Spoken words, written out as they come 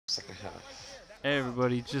second half. Hey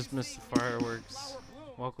everybody, just missed the fireworks.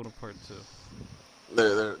 Welcome to part two.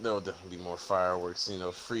 There'll definitely be more fireworks. You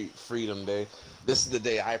know, Freedom Day. This is the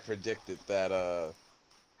day I predicted that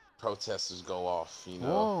protesters go off.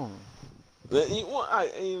 Whoa.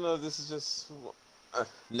 This is just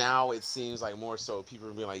now it seems like more so people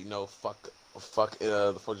are being like, no, fuck the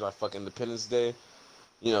 4th of July, fuck Independence Day.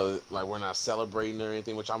 You know, like we're not celebrating or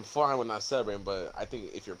anything, which I'm fine with not celebrating. But I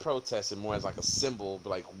think if you're protesting more as like a symbol,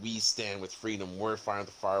 but like we stand with freedom, we're firing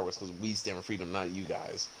the fireworks because we stand with freedom, not you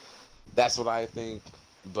guys. That's what I think.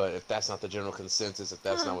 But if that's not the general consensus, if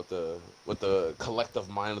that's not what the collective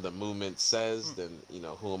mind of the movement says, then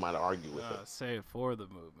who am I to argue with it? Say it for the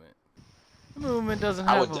movement. The movement doesn't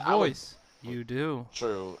I have would, a I would. voice. You do.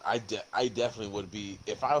 True. I definitely would be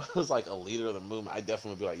if I was like a leader of the movement. I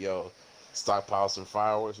definitely would be like, yo, stockpile some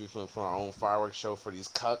fireworks. We finna put our own fireworks show for these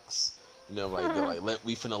cucks. We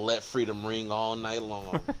finna let freedom ring all night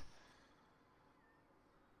long.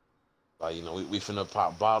 We finna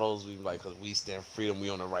pop bottles. Cause we stand for freedom. We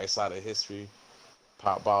on the right side of history.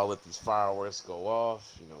 Pop bottle, let these fireworks go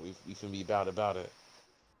off. We finna be about it.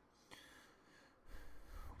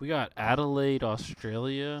 We got Adelaide,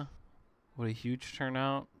 Australia, with a huge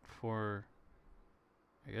turnout for,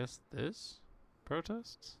 I guess, this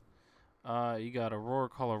protests. You got Aurora,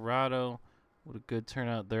 Colorado, with a good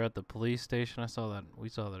turnout. They're at the police station. We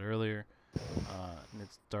saw that earlier. And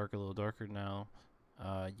it's a little darker now.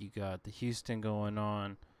 You got the Houston going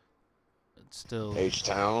on. It's still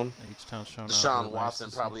H-Town. H-Town showing up. Deshaun Watson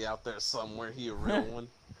probably out there somewhere. He a real one.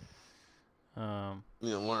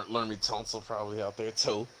 Learn me tonsil probably out there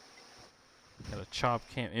too. Got a chop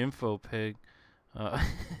camp info pig.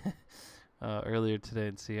 Earlier today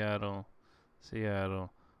in Seattle,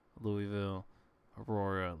 Louisville,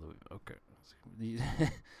 Aurora, Okay.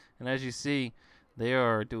 And as you see, they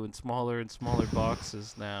are doing smaller and smaller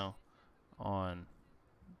boxes now on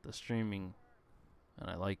the streaming, and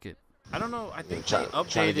I like it. I don't know. I think they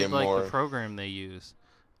updated the program they use,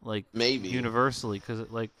 maybe universally, because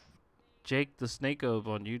Jake the Snake Obe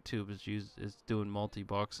on YouTube is doing multi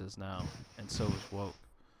boxes now, and so is Woke.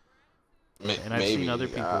 And I've seen other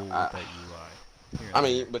people with that UI. But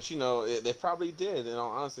they probably did. And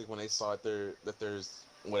honestly, when they saw that there's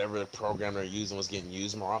whatever the program they're using was getting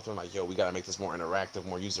used more often, like, yo, we gotta make this more interactive,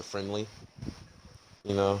 more user friendly.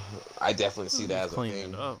 I definitely see that as a thing.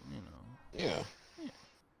 Clean it up, Yeah.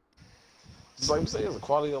 Just like we say, the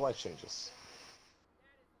quality of life changes.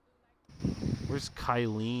 Where's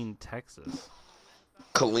Kylene, Texas?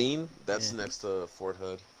 Killeen? That's next to Fort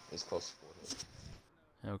Hood. It's close to Fort Hood.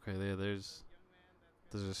 Okay, there's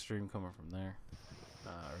a stream coming from there.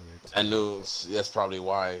 Earlier I knew that's probably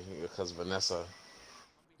why, because Vanessa.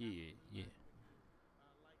 Yeah.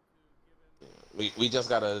 We just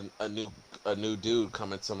got a new dude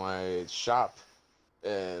coming to my shop,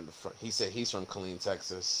 and he said he's from Killeen,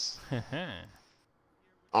 Texas.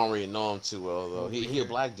 I don't really know him too well though. He a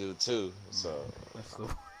black dude too, so that's the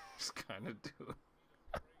worst kind of dude.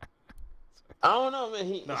 I don't know,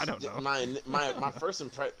 man. I don't know. My first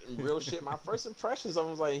real shit. My first impressions of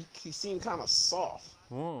him was like he seemed kind of soft.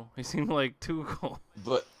 Whoa, he seemed like too cool.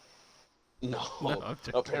 But no,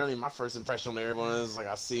 apparently my first impression of everyone is like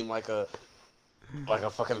I seem like a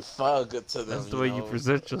fucking thug to them. That's the way you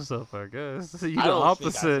present yourself, I guess. You I the don't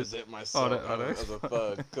opposite. think I present myself as a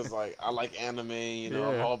thug, because I like anime.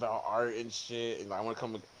 I'm all about art and shit. And I want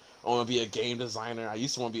to be a game designer. I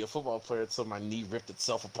used to want to be a football player until my knee ripped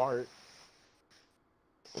itself apart.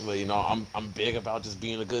 But I'm big about just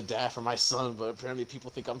being a good dad for my son. But apparently people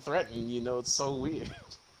think I'm threatening. It's so weird.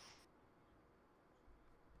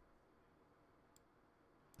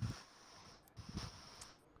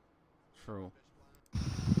 True.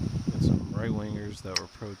 Got some right-wingers that were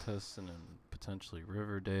protesting in potentially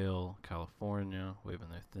Riverdale, California, waving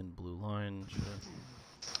their thin blue line and shit.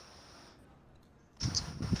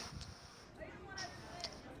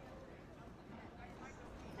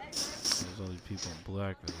 There's all these people in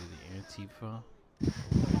black. Are they the Antifa?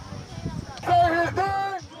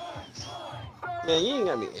 Man, you ain't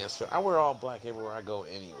got me answer. I wear all black everywhere I go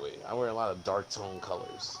anyway. I wear a lot of dark tone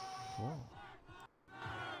colors. Whoa.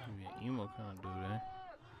 Maybe an emo kind of dude, eh?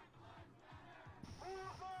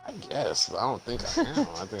 I guess, but I don't think I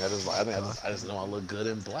am. I just know I look good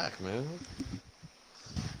in black, man.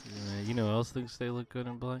 Yeah, you know who else thinks they look good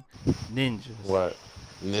in black? Ninjas. What?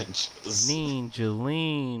 Ninjas.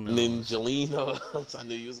 Ninjalinos. I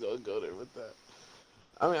knew you was gonna go there with that.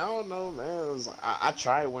 I don't know, man. I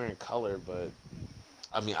tried wearing color, but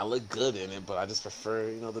I mean, I look good in it, but I just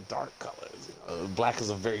prefer, the dark colors. Black is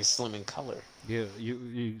a very slimming color. Yeah,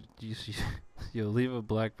 you leave a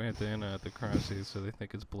Black Panther in at the crime scene so they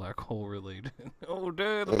think it's black hole related. Oh,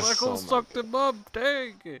 dang, the black hole sucked him up.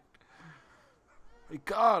 Dang it. He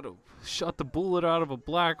got him. Shot the bullet out of a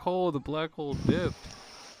black hole. The black hole dipped.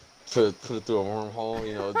 Put it through a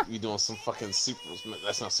wormhole. You doing some fucking super.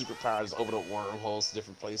 That's not superpower. Just open up wormholes to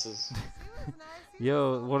different places.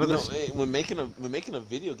 Yo, what are the when making a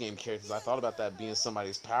video game characters, I thought about that being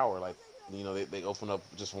somebody's power. Like, they open up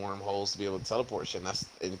just wormholes to be able to teleport shit.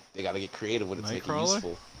 And they got to get creative with it to make it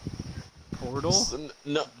useful. Portal?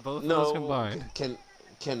 No, both those combined. Can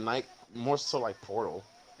Night more so like Portal.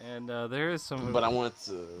 And there is some. But I want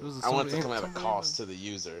to come at a cost to the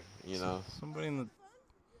user. Somebody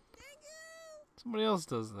else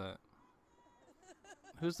does that.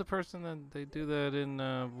 Who's the person that they do that in?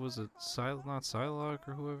 Was it not Psylocke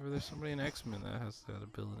or whoever? There's somebody in X-Men that has that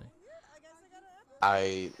ability.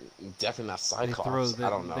 I definitely not Cyclops. I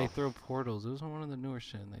don't know. They throw portals. It was on one of the newer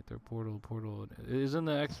shit. And they throw portal. Isn't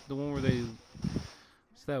the one where they?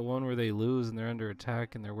 It's that one where they lose and they're under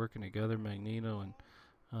attack and they're working together. Magneto and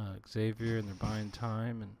Xavier, and they're buying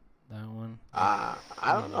time, and that one. I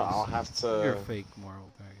don't know. I'll have to. You're a fake Marvel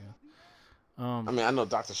guy, yeah. I mean, I know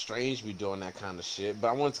Doctor Strange be doing that kind of shit, but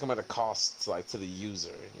I want it to come at a cost to the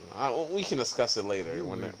user. We can discuss it later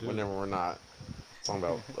whenever we're not talking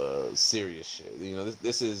about serious shit.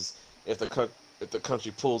 This is if the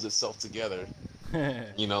country pulls itself together.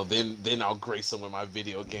 Then I'll grace them with my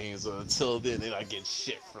video games. Until then I get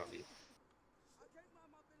shit from you.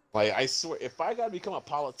 Like, I swear, if I gotta become a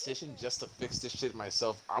politician just to fix this shit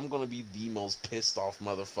myself, I'm gonna be the most pissed off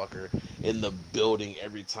motherfucker in the building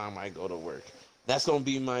every time I go to work. That's gonna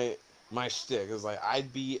be my shtick. It's like,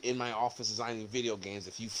 I'd be in my office designing video games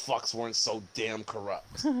if you fucks weren't so damn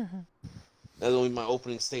corrupt. That's gonna be my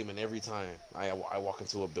opening statement every time I walk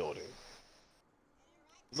into a building.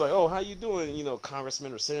 It's like, oh, how you doing,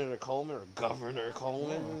 Congressman or Senator Coleman or Governor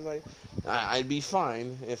Coleman? It's like, I'd be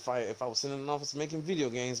fine if I was sitting in an office making video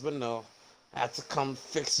games, but no, I have to come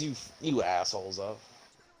fix you assholes up.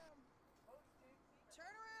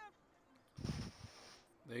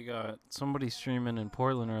 They got somebody streaming in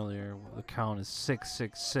Portland earlier. The count is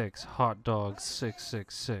 666. Hot dogs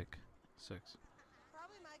 666. 6.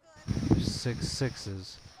 There's 6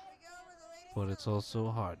 sixes, but it's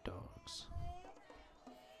also hot dogs.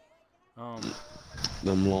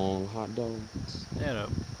 Them long hot dogs. They had a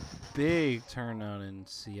big turnout in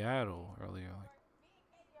Seattle earlier, like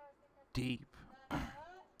deep.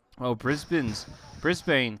 Oh, Brisbane,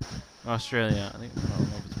 Australia. I don't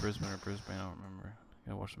know if it's Brisbane or Brisbane. I don't remember.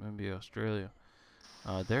 I watched the NBA Australia.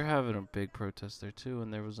 They're having a big protest there too,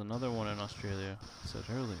 and there was another one in Australia. I said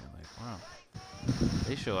earlier, like, wow,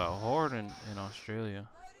 they show out hard in Australia.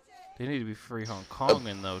 They need to be free Hong Kong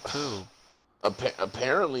though too.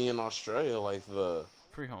 Apparently in Australia, like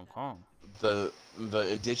free Hong Kong, the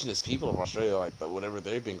indigenous people of Australia, like whatever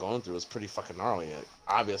they've been going through is pretty fucking gnarly.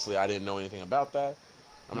 Obviously, I didn't know anything about that.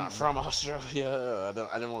 I'm not from Australia.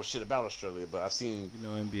 I don't know shit about Australia, but I've seen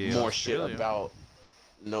NBA more Australia. shit about.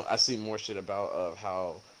 No, I've seen more shit about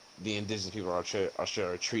how the indigenous people of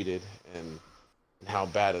Australia are treated and how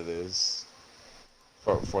bad it is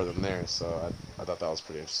for them there. So I thought that was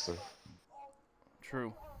pretty interesting.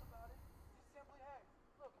 True.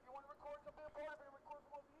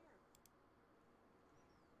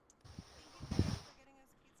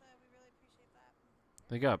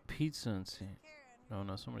 They got pizza and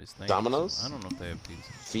no, somebody's thanking. Domino's? I don't know if they have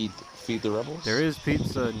pizza. Feed the rebels? There is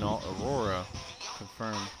pizza in Aurora,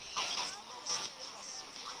 confirmed.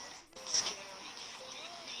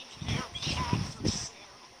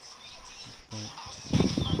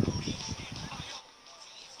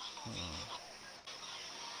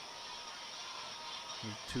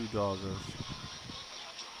 There's 2 doggos.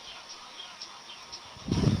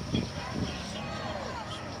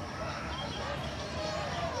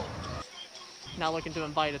 Not looking to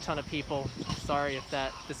invite a ton of people. Sorry if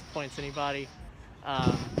that disappoints anybody.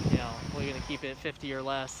 We're gonna keep it 50 or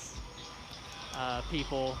less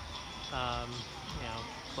people.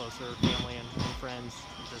 Closer family and friends.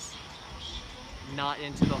 Just not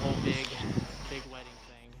into the whole big wedding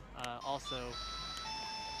thing. Also,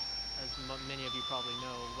 as many of you probably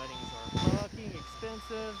know, weddings are fucking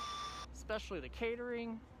expensive, especially the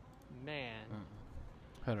catering. Man.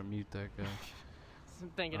 How to mute that guy. I'm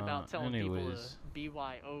thinking about telling people to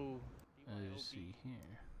BYO. Let's see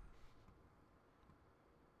here.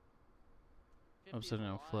 I'm setting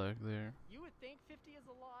out flag there. You would think 50 is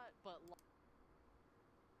a lot, but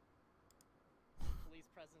police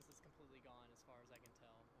presence is completely gone as far as I can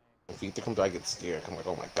tell. If Ether comes, I get scared. I'm like,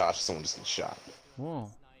 oh my gosh, someone just got shot. Whoa.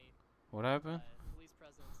 What happened? Police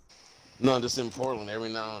presence. No, just in Portland, every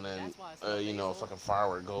now and then, That's why I smell you know, a basil. fucking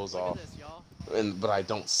firework goes Look at off, this, y'all. but I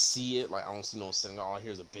don't see it. Like I don't see no signal. All I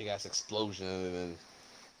hear is a big ass explosion, and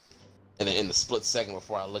then in the split second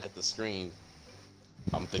before I look at the screen,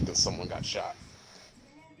 I'm thinking someone got shot.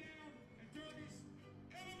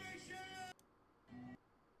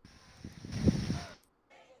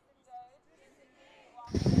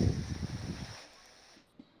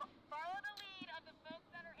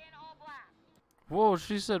 Whoa,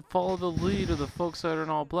 she said follow the lead of the folks that are in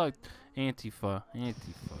all black. Antifa.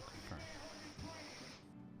 Antifa. Confirmed.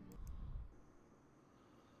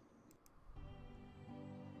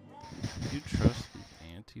 Do you trust the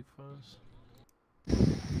Antifas?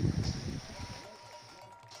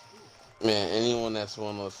 Man, anyone that's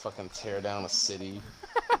willing to fucking tear down a city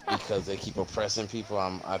because they keep oppressing people,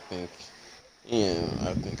 I think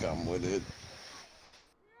I'm with it.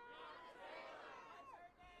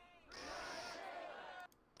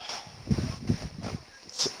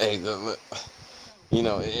 Hey, you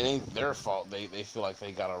know, it ain't their fault. They feel like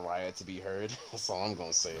they got a riot to be heard. That's all I'm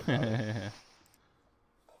gonna say about it.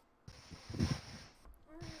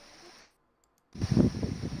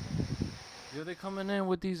 Yo, they coming in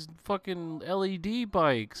with these fucking LED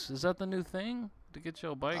bikes. Is that the new thing? To get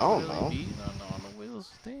your bike I with don't know. LEDs on the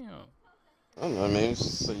wheels? Damn. I don't know, maybe it's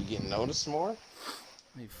just so you get noticed more.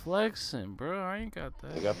 They flexing, bro. I ain't got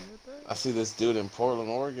that. They got- You got I that? see this dude in Portland,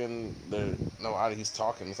 Oregon. He's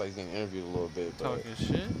talking. It's like he's getting interviewed a little bit. But Talking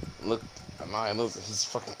shit. look, he's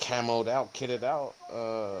fucking camoed out, kitted out.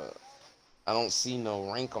 I don't see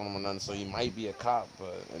no rank on him or nothing, so he might be a cop,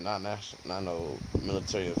 but not no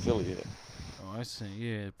military affiliate. Oh, I see.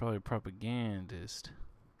 Yeah, probably propagandist.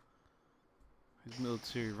 His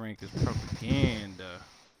military rank is propaganda.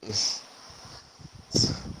 It's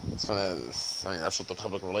funny. I mean, that's what the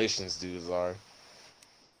public relations dudes are.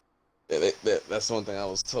 That's one thing I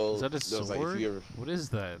was told. Is that a There was sword? like, if you ever, What is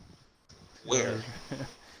that? where?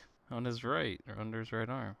 On his right, or under his right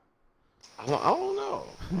arm. I don't know.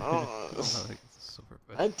 I I don't don't know. think it's a sword,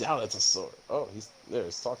 but I doubt it's a sword. Oh, he's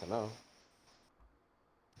talking now.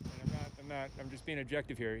 I'm just being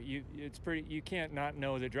objective here. You can't not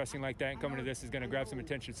know that dressing like that and coming to this is going to grab some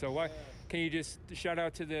attention. So why can you just shout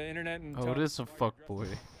out to the internet and oh, tell it is a fuckboy.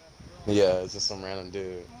 Yeah, it's just some random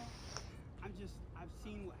dude. I've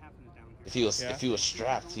seen what happens down here. If he was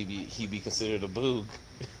strapped, he'd be considered a boog,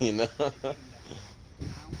 you know.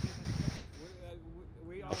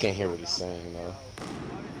 I can't hear what he's saying though.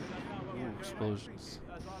 Ooh, explosions.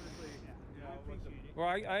 Well,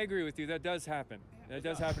 I agree with you. That does happen. That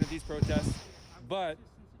does happen at these protests. But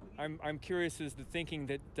I'm curious as to thinking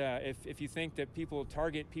that if you think that people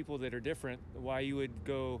target people that are different, why you would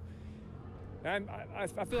go. I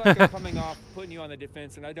feel like I'm coming off putting you on the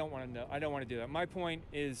defense, and I don't want to know. I don't want to do that. My point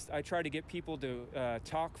is, I try to get people to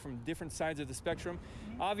talk from different sides of the spectrum.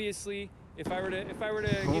 Obviously, if I were to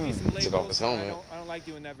give you some Took off his labels, I helmet. don't like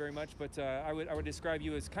doing that very much. But I would describe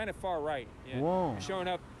you as kind of far right. Yeah. Whoa. Showing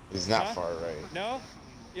up. He's not Huh? far right. No.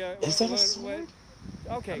 Yeah. Is that a sword?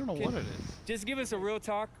 Okay. I don't know what it is. Just give us a real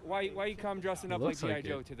talk. Why you come dressing It up like looks G.I. like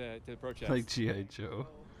Joe it. to the protest? Like G.I. Joe.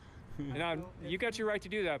 And you got your right to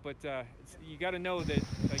do that, but you got to know that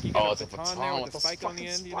like you Oh, got it's a a baton there baton with with a a spike on the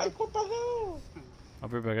fucking end. You know, spike. What the hell? I'll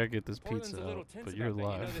be right back. I get this Portland's pizza a little out, tense but about you're that. You know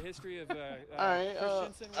live. the history of All right,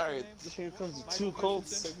 Christensen, what's all his right. name? Here comes the Michael too cold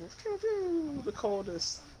Christensen? segment. The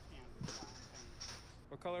coldest.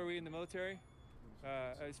 What color are we in the military?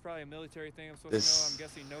 It's probably a military thing. I'm supposed to know. I'm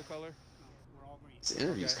guessing no color. We're all green. This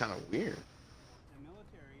interview's Okay. kind of weird. The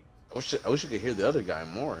military, I wish you could hear the other guy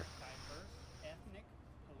more. diverse ethnic,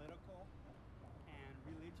 political,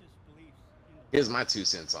 and religious beliefs. Here's my 2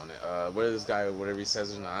 cents on it. Whether this guy, whatever he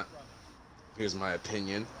says or not, here's my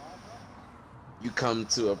opinion. You come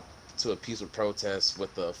to a peaceful protest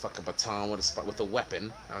with a fucking baton with a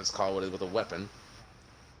weapon. I'll just call it with a weapon.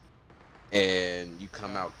 And you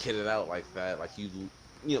come out kitted out like that, like you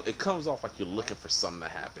know, it comes off like you're looking for something to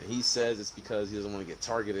happen. He says it's because he doesn't want to get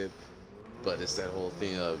targeted, but it's that whole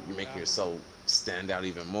thing of you're making yourself stand out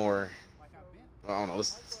even more. I don't know.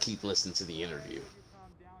 Let's keep listening to the interview. You come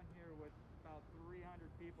down here with about 300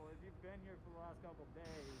 people. If you've been here for the last couple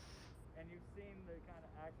days, and you've seen the kind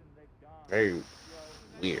of action they've done. Very you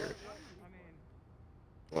know, weird. I mean,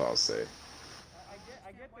 Well, I'll say.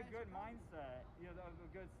 I get the good mindset, you know,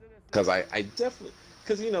 the good citizen. Because I definitely,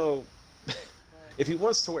 because you know, if he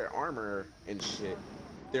wants to wear armor and shit,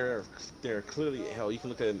 there are clearly, hell, you can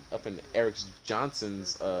look at up in Eric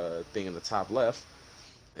Johnson's thing in the top left.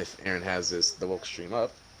 If Aaron has the woke stream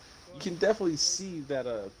up, you can definitely see that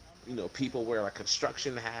people wear like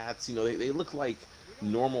construction hats. They look like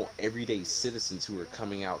normal everyday citizens who are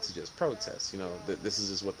coming out to just protest. This is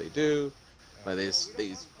just what they do. Like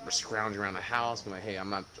they were scrounging around the house, being like, hey, I'm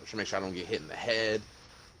not trying to make sure I don't get hit in the head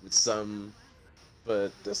with some.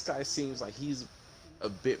 But this guy seems like he's a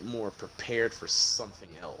bit more prepared for something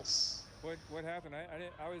else. What happened?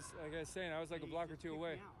 I was, like I was saying, I was like a block or two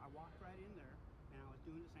away. I walked right in there, and I was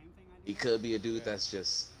doing the same thing I did. He could be a dude that's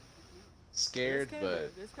just scared,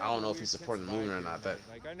 but I don't know if he's supporting the movement or not.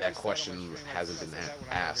 That question hasn't been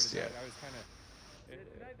asked yet.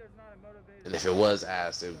 And if it was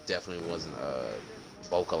asked, it definitely wasn't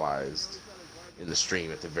vocalized in the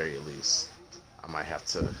stream at the very least. I might have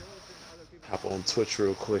to hop on Twitch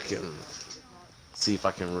real quick and see if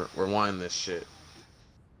I can rewind this shit.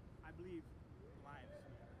 I believe lives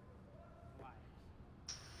matter. Lives.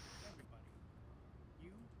 Everybody. You,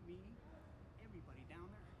 me, everybody down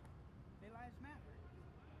there. Their lives matter.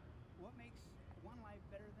 What makes one life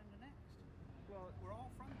better than the next? Well, we're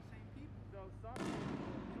all from the same people. So some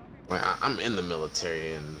people I'm in the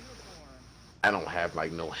military and I don't have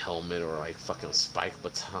like no helmet or like fucking spike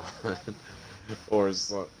baton or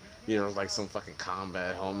some, like some fucking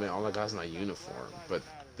combat helmet. All I got is my uniform. But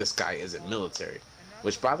this guy isn't military.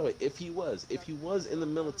 Which, by the way, if he was in the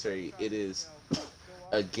military, it is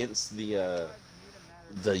against the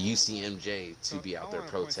UCMJ to be out there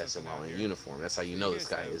protesting while in uniform. That's how you know this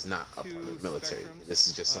guy is not a part of the military. This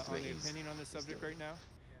is just something that he's opinion on the subject right now.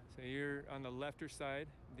 So you're on the lefter side,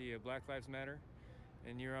 the Black Lives Matter,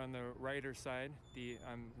 and you're on the righter side. The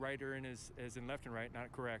righter in as in left and right,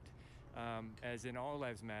 not correct, as in all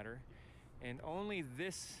lives matter. And only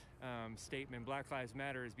this statement, Black Lives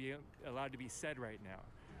Matter, is being allowed to be said right now.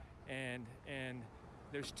 And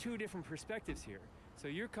there's two different perspectives here. So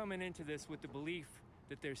you're coming into this with the belief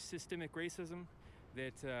that there's systemic racism,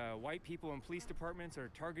 that white people in police departments are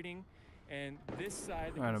targeting, and this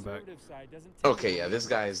side, the conservative side, doesn't. Okay, yeah, this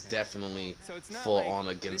guy is definitely full on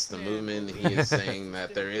against the movement. He is saying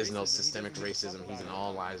that there is no systemic racism. He's an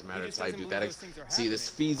all lives matter type dude. See, this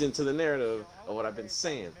feeds into the narrative of what I've been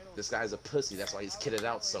saying. This guy's a pussy. That's why he's kitted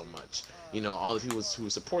out so much. All the people who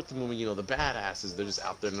support the movement, the badasses, they're just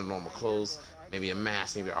out there in their normal clothes, maybe a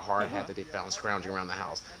mask, maybe a hard hat that they found scrounging around the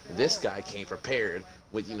house. This guy came prepared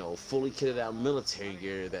with, fully kitted out military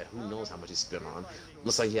gear that who knows how much he spent on.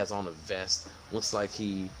 Looks like he has on a vest. Looks like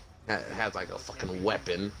he has like a fucking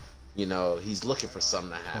weapon. He's looking for something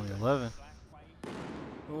to happen. 2011.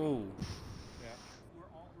 Oh. we're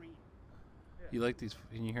all green. You like these?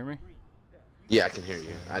 Can you hear me? Yeah, I can hear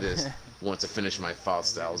you. I just want to finish my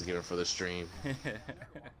thoughts that I was giving for the stream.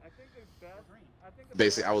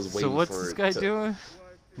 Basically, I was waiting for. So what's this guy doing?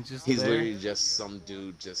 He's literally just some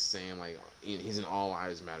dude just saying like he's an all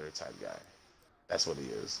lives matter type guy. That's what he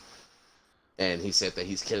is. And he said that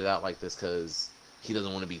he's kitted out like this because he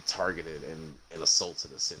doesn't want to be targeted and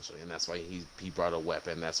assaulted essentially, and that's why he brought a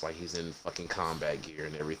weapon. That's why he's in fucking combat gear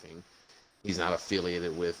and everything. He's not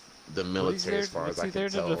affiliated with the military as far as I can tell.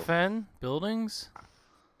 Is he there to defend buildings?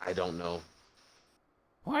 I don't know.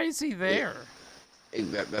 Why is he there?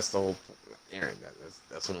 That's the whole point. Aaron,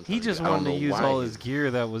 that's what I'm He just wanted to use all his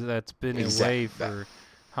gear that's been away for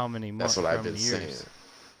how many months? That's what I've been years. saying.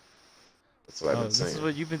 That's what I've been saying. This is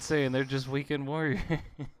what you've been saying. They're just weekend warriors.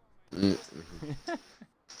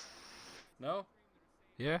 No?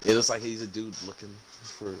 Yeah? It looks like he's a dude looking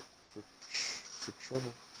for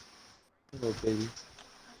trouble. Hello, baby.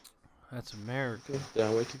 That's America. Did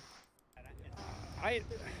I wake you?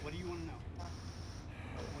 What do you want to know?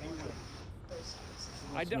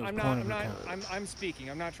 What do you want to know? I'm speaking.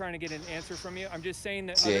 I'm not trying to get an answer from you. I'm just saying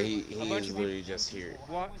that. Yeah, he is literally just here.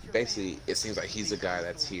 Basically, it seems like he's a guy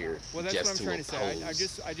that's here just to oppose.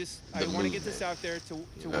 I want to get this out there to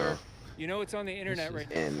where it's on the internet right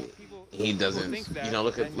now. And he doesn't.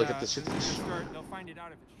 Look at the shit. They'll find it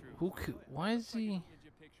out if it's true. Why is he?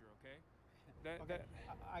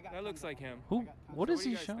 That looks like him. Who? What is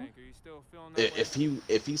he showing? Are you still feeling that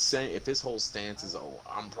if his whole stance is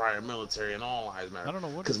I'm prior military and all lives matter. I don't know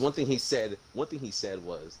what. Because one thing he said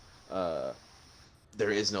was there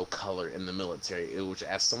is no color in the military. Which,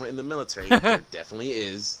 as someone in the military, there definitely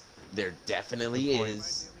is. There definitely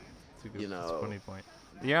is. That's a funny point.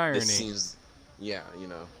 The irony. This seems,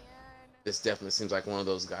 this definitely seems like one of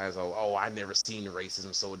those guys. Oh, I've never seen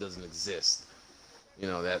racism, so it doesn't exist.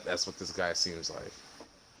 That's what this guy seems like.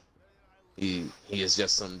 He is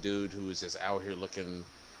just some dude who is just out here looking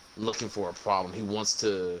for a problem. He wants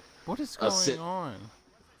to. What is going on?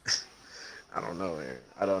 I don't know, Aaron.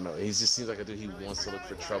 I don't know. He just seems like a dude. He wants to look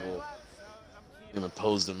for trouble and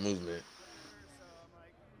oppose the movement.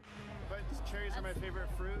 But cherries are my favorite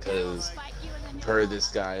fruit. Because per this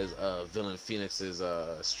guy's Villain Phoenix's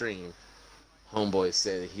stream, Homeboy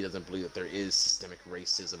said he doesn't believe that there is systemic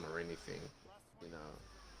racism or anything. You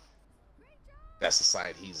know, that's the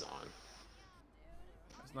side he's on.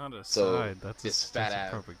 It's not a So, side. That's this a, fat that's a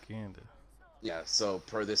ass- propaganda. Yeah, so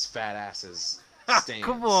per this fat ass's Ha, stance,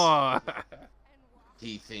 come on.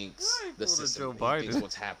 he thinks Why the go to system. Joe He thinks Biden?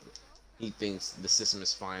 what's happening. He thinks the system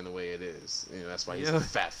is fine the way it is. You know, that's why he's Yeah. a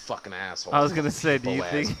fat fucking asshole. I was gonna say, do you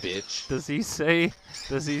Hippo-ass think? bitch? Does he say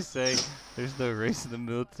there's no race in the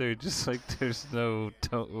military, just like there's no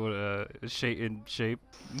shape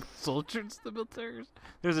soldiers in the military?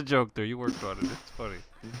 There's a joke there. You worked on it. It's funny.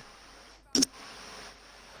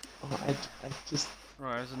 Oh, I just.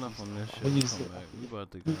 Alright, that's enough on this shit. I'll use Come it. back. We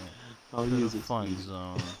about to go I'll to use the it. fun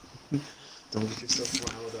zone. Don't get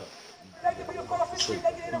yourself riled up. They can be across the street,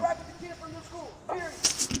 they can interact with the kids from your school. Period.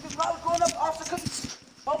 Because when I was growing up, officer, because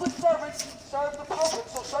public servants serve the public,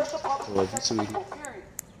 so serve the public. Love you, protect the sweetie. people, period.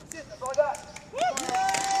 That's it, that's all I got.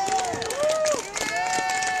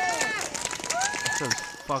 There's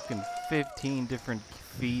fucking 15 different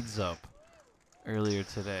feeds up earlier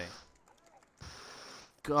today.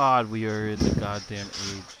 God, we are in the goddamn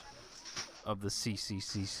age of the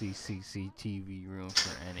CCCCCCTV room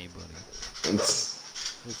for anybody. This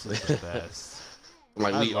is the best.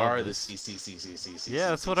 Like I we love are the this. CCCCCC. Yeah,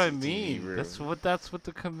 that's what I mean. That's what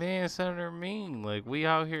the command center mean. Like, we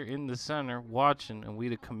out here in the center watching, and we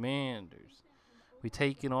the commanders. We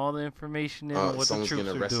taking all the information in on what the someone's troops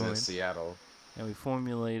getting are arrested doing, in Seattle. and we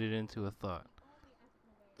formulate it into a thought.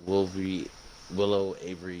 Willow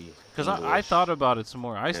Avery. Because I English. thought about it some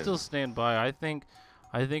more. I And- still stand by. I think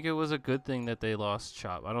it was a good thing that they lost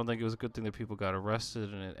Chop. I don't think it was a good thing that people got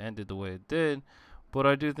arrested and it ended the way it did. But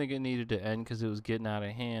I do think it needed to end because it was getting out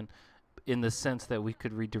of hand in the sense that we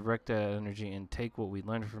could redirect that energy and take what we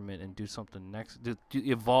learned from it and do something next,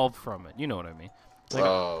 evolve from it. You know what I mean? Like,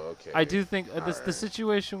 okay. I do think the Alright.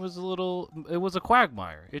 situation was it was a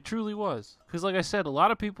quagmire. It truly was. Because like I said, a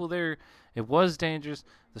lot of people there, it was dangerous.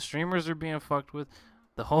 The streamers are being fucked with.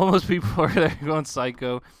 The homeless people are there going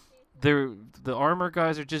psycho. The armor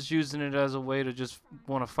guys are just using it as a way to just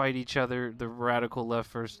want to fight each other. The radical left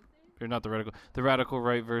versus, or not the radical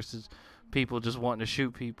right versus people just wanting to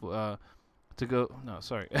shoot people.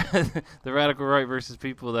 The radical right versus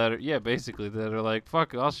people that are, basically that are like,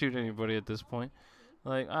 fuck it, I'll shoot anybody at this point.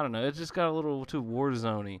 Like, I don't know, it just got a little too war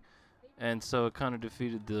zone-y, and so it kind of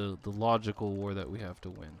defeated the logical war that we have to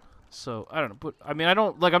win. So, I don't know, but, I mean,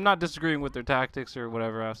 I'm not disagreeing with their tactics or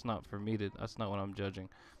whatever, that's not what I'm judging.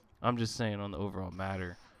 I'm just saying on the overall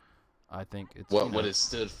matter, I think it's, what it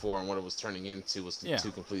stood for and what it was turning into was Yeah.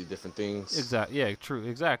 two completely different things. Exactly, yeah, true,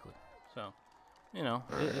 exactly. So, All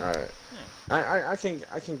right. I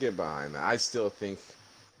can get behind that. I still think,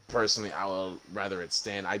 personally, I would rather it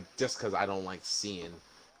stand. Just because I don't like seeing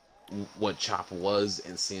what Chop was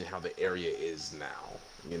and seeing how the area is now.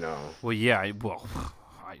 You know. well, yeah, I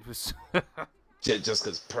was, Just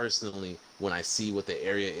because personally, when I see what the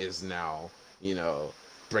area is now, you know,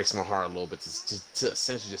 breaks my heart a little bit to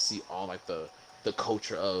essentially just see all like the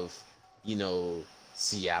culture of, you know,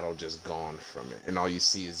 Seattle just gone from it, and all you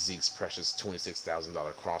see is Zeke's precious $26,000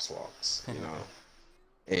 crosswalks, you know,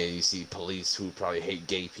 and you see police who probably hate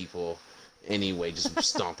gay people anyway, just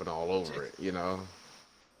stomping all over it, you know.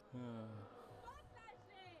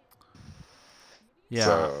 yeah.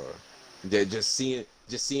 So, just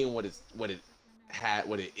seeing what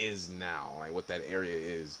it is now, like what that area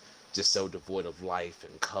is, just so devoid of life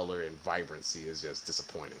and color and vibrancy, is just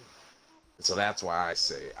disappointing. So that's why I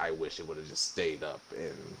say I wish it would have just stayed up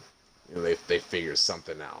and, you know, they figured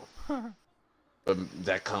something out. But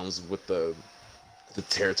that comes with the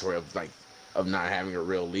territory of not having a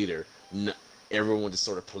real leader. Everyone just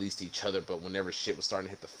sort of policed each other, but whenever shit was starting to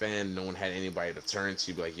hit the fan, no one had anybody to turn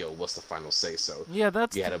to. Be like, yo, what's the final say? So Yeah,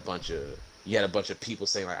 that's you had a bunch of people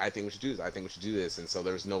saying like, I think we should do this, I think we should do this, and so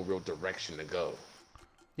there's no real direction to go.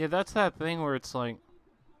 Yeah, that's that thing where it's like,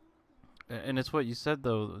 and it's what you said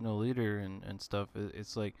though, no leader and stuff.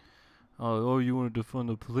 It's like, oh, you want to defund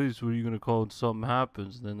the police? What are you gonna call when something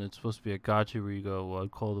happens? And then it's supposed to be a gotcha where you go, well,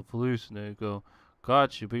 I'd call the police, and they go,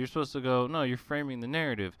 gotcha. But you're supposed to go, no, you're framing the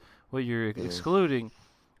narrative. What you're excluding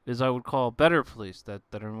is I would call better police that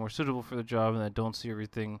are more suitable for the job and that don't see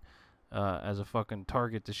everything as a fucking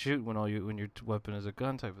target to shoot when your weapon is a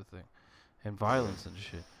gun type of thing, and violence and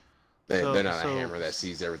shit. They're not a hammer that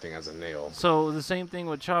sees everything as a nail. So the same thing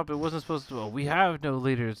with Chop. It wasn't supposed to. Well, we have no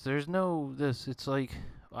leaders. There's no this. It's like,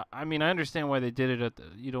 I mean, I understand why they did it.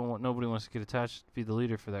 Nobody wants to get attached to be the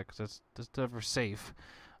leader for that because that's never safe.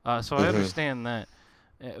 So I understand that.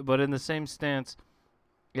 But in the same stance,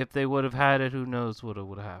 if they would have had it, who knows what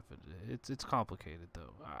would have happened. It's complicated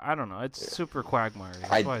though. I don't know. It's super quagmire.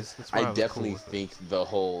 That's why I was definitely cool with it. think the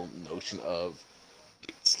whole notion of,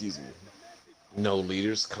 excuse me, no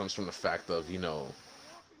leaders comes from the fact of, you know,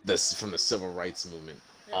 this from the civil rights movement.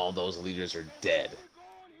 All those leaders are dead.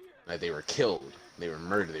 Like, they were killed, they were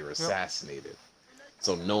murdered, they were assassinated.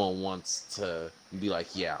 So no one wants to be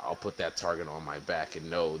like, yeah, I'll put that target on my back and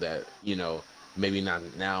know that, you know, maybe not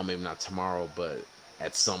now, maybe not tomorrow, but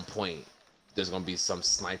at some point there's gonna be some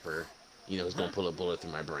sniper, you know, who's gonna pull a bullet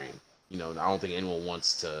through my brain. You know, I don't think anyone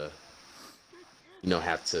wants to, you know,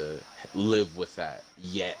 have to live with that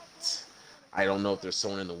yet. I don't know if there's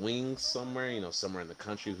someone in the wings somewhere, you know, somewhere in the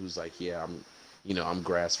country who's like, yeah, I'm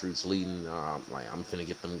grassroots leading, like, I'm finna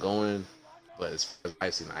get them going. But as far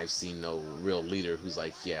as I've seen no real leader who's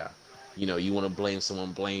like, yeah, you know, you want to blame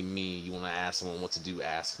someone, blame me. You want to ask someone what to do,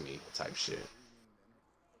 ask me, type shit.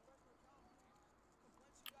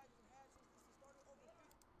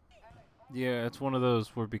 Yeah, it's one of those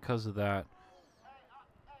where because of that,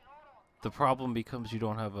 the problem becomes you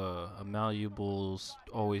don't have a malleable,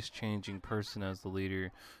 always changing person as the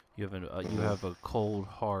leader. You have a cold,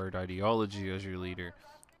 hard ideology as your leader,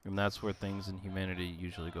 and that's where things in humanity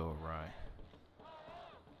usually go awry.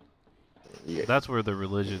 Yeah. That's where the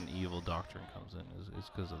religion evil doctrine comes in, is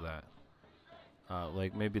because of that.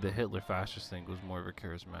 Like maybe the Hitler fascist thing was more of a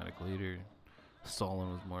charismatic leader. Stalin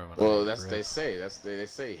was more of an Well, grip. they say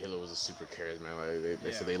Hitler was a super charismatic. Like,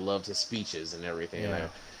 they said they loved his speeches and everything. Yeah.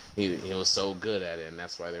 And he was so good at it, and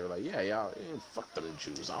that's why they were like, yeah, fuck them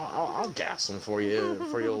Jews. I'll gas them for you,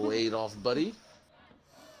 for your old Adolf buddy.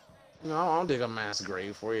 You know, I'll dig a mass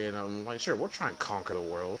grave for you. And I'm like, sure, we'll try and conquer the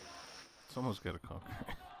world. Someone's got to conquer.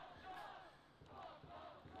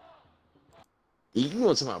 You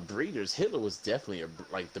know, talking about breeders, Hitler was definitely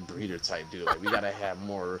like the breeder type dude. Like, we gotta have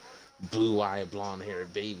more blue-eyed,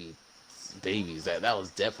 blonde-haired babies. That was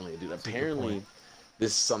definitely a dude. Apparently,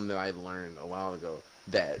 this is something that I learned a while ago,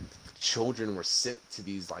 that children were sent to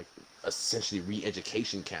these, like, essentially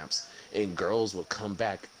re-education camps, and girls would come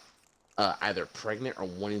back either pregnant or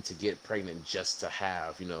wanting to get pregnant just to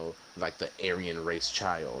have, you know, like, the Aryan race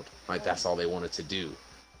child. Like, that's all they wanted to do.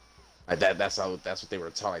 Like that's what they were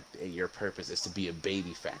taught. Like, hey, your purpose is to be a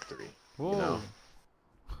baby factory. Whoa. You know?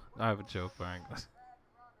 I have a joke, but I ain't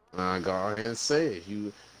gonna. Go ahead and say it. If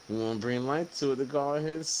you want to bring light to it, then go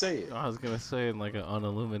ahead and say it. I was gonna say, in like an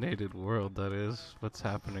unilluminated world, that is what's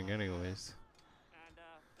happening anyways. And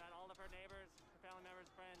that all of her neighbors, her family members,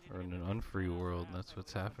 friends, Or in an unfree world, that's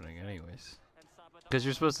what's happening anyways. and stop with the Because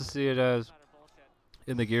you're supposed to see it as, utter bullshit.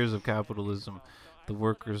 in the gears of capitalism, the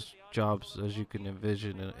workers' jobs, as you can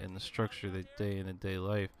envision in the structure of day in and day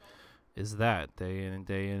life, is that day in and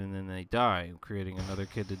day in, and then they die, creating another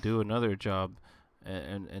kid to do another job,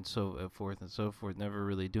 and so forth and so forth, never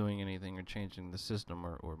really doing anything or changing the system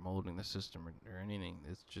or molding the system or anything.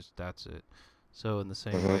 It's just, that's it. So in the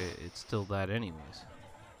same way, it's still that anyways.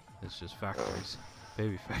 It's just factories,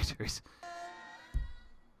 baby factories.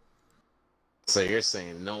 So you're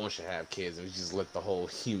saying no one should have kids, and we just let the whole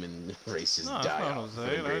human race just No, die that's not out what for I'm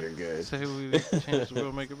the saying. greater good. Say we change the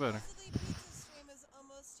world, make it better. Pizza stream is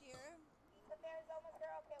almost here. The fair is almost here.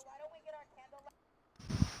 Okay, why don't we get our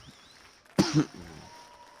candle?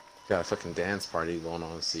 Got a fucking dance party going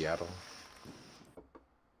on in Seattle.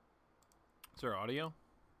 Is there audio?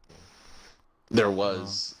 There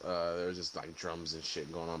was just like drums and shit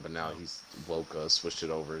going on, but now he's switched it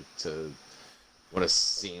over to what it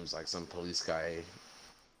seems like some police guy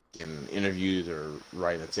getting interviewed or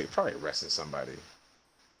writing a ticket, probably arresting somebody.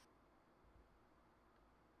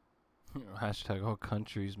 Hashtag all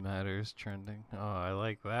countries matter is trending. Oh, I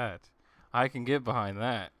like that. I can get behind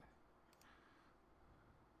that.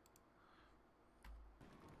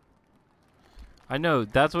 I know,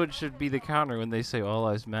 that's what should be the counter when they say all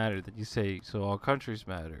lives matter. That you say, so all countries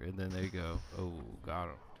matter. And then they go, oh, got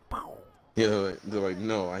him. Yeah, they're like,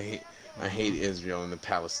 no, I hate Israel and the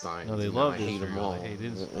Palestine. No, they love Israel. They hate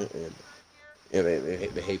Israel. Yeah,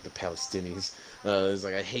 they hate the Palestinians. It's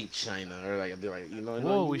like, I hate China, or like they're like, you know.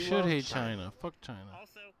 Whoa, we you should love hate China. Fuck China.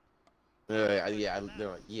 They're like,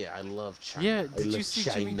 yeah, I love China. Yeah, I did you love see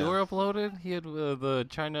China. Jimmy Dore uploaded? He had the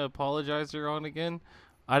China apologizer on again.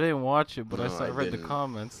 I didn't watch it, but No, I I read the didn't.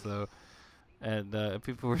 comments though, and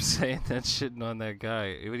people were saying that shitting on that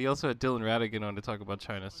guy. But he also had Dylan Radigan on to talk about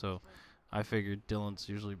China, so I figured Dylan's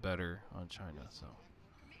usually better on China. So,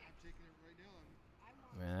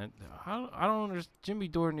 man, I don't understand. Jimmy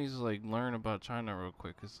Dore needs to like learn about China real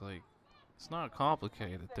quick. It's like, it's not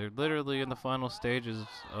complicated. They're literally in the final stages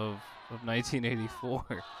of 1984.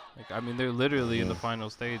 Like, I mean, they're literally in the final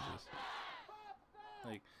stages.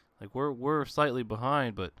 Like we're slightly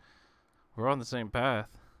behind, but we're on the same path.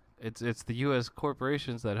 It's the U.S.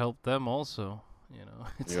 corporations that help them also. You know,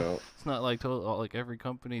 it's not like like every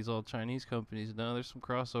company's all Chinese companies. No, there's some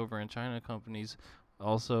crossover in China companies.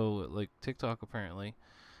 Also, like TikTok apparently,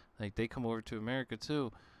 like they come over to America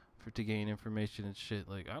too, to gain information and shit.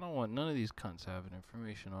 Like I don't want none of these cunts having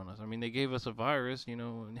information on us. I mean, they gave us a virus, you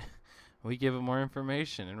know, and we give them more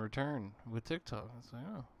information in return with TikTok. It's like,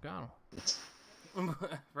 oh, got them.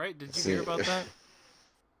 Right? Did you hear about that?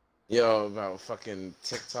 Yo, about fucking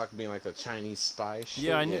TikTok being like a Chinese spy shit.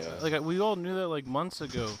 Yeah, I knew. Like we all knew that like months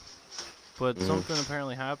ago, but something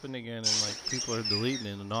apparently happened again, and like people are deleting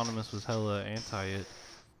it. Anonymous was hella anti it,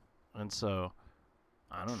 and so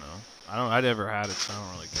I don't know. I never had it, so I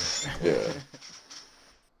don't really care.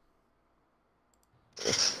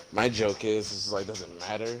 Yeah. My joke is, it's like doesn't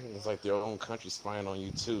matter. It's like their own country spying on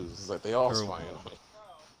you too. It's like they all spying on you.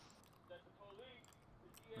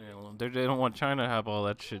 Yeah, well, they don't want China to have all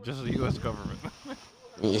that shit, just the U.S. government.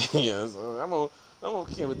 Yeah, so I'm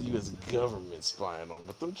okay with the U.S. government spying on them,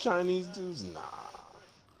 but them Chinese dudes, nah.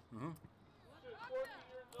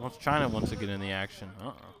 Once China wants to get in the action,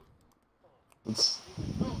 It's...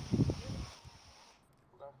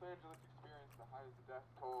 Los Angeles experienced the highest death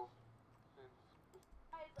toll since...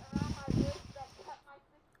 Around my wrist that cut my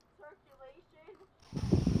circulation.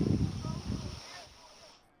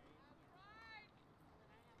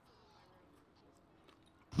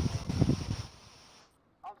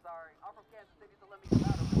 I'm sorry. I'm from Kansas City, so let me get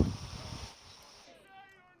out of it.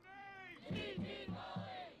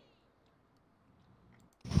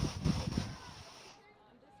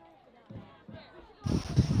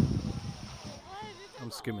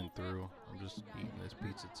 I'm skimming through. I'm just eating this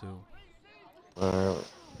pizza too.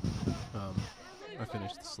 I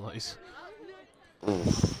finished the slice. I'm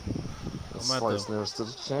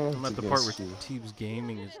at the part where Teebs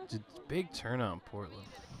Gaming is big turnout in Portland.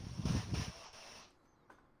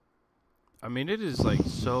 I mean, it is like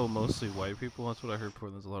so mostly white people. That's what I heard.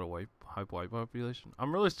 Portland's a lot of high white population.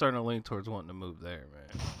 I'm really starting to lean towards wanting to move there, man.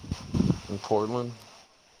 In Portland?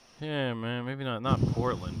 Yeah, man. Maybe not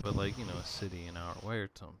Portland, but like, you know, a city an hour away or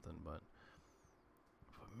something. But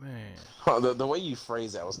man, the way you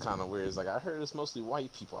phrase that was kind of weird. It's like, I heard it's mostly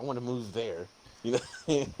white people. I want to move there. You know,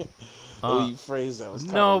 the way you phrase that was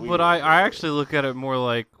kind of weird. But I actually look at it more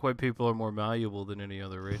like white people are more malleable than any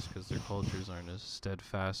other race because their cultures aren't as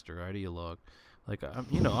steadfast or ideologue. Like I'm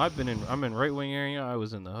in right wing area. I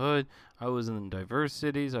was in the hood. I was in diverse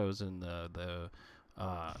cities. I was in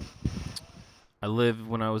I lived,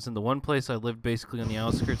 when I was in the one place, I lived basically on the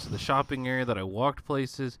outskirts of the shopping area that I walked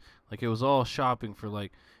places. Like, it was all shopping for,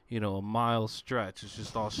 like, you know, a mile stretch. It's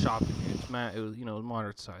just all shopping. It was, you know,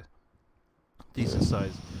 moderate size. Decent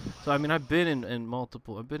size. So, I mean, I've been in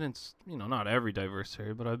multiple, I've been in, you know, not every diverse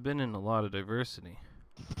area, but I've been in a lot of diversity.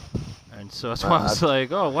 And so that's why I was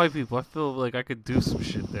like, oh, white people, I feel like I could do some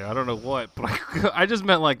shit there. I don't know what, but I just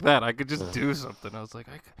meant like that. I could just do something. I was like,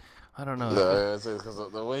 I don't know. No, because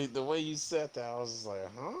the way you said that, I was just like,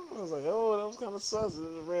 huh? I was like, oh, that was kind of sus.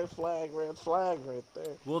 There's a red flag right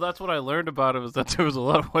there. Well, that's what I learned about it, was that there was a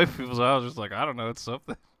lot of white people, so I was just like, I don't know, it's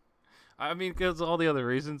something. I mean, because all the other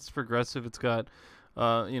reasons, it's progressive, it's got,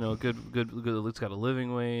 you know, good, it's got a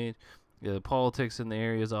living wage. Yeah, the politics in the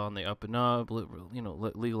area is on the up and up. You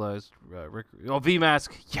know, legalized. VMask,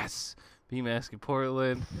 yes, VMask in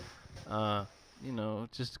Portland. You know,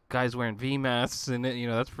 just guys wearing V-masks and it. You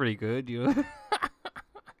know, that's pretty good. You know.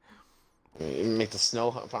 Make the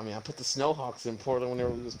snow. I mean, I put the Snowhawks in Portland whenever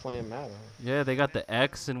we was playing Madden. Yeah, they got the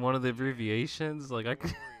X in one of the abbreviations. Like I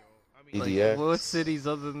could. Like, what cities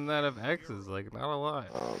other than that have X's? Like, not a lot.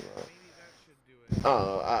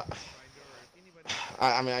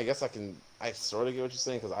 I mean, I guess I sort of get what you're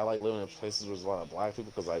saying, because I like living in places where there's a lot of black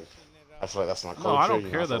people, because I feel like that's my culture. No, I don't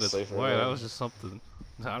care that it's white. That was just something.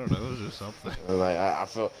 I don't know. It was just something. Like I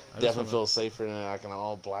definitely feel safer in like an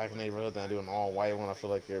all black neighborhood than I do an all white one. I feel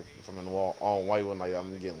like if I'm in an all white one, like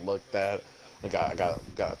I'm getting looked at. Like I got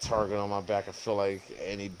a target on my back. I feel like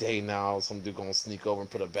any day now some dude gonna sneak over and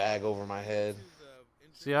put a bag over my head.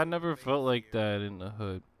 See, I never felt like that in the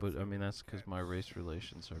hood, but I mean that's because my race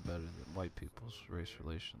relations are better than white people's race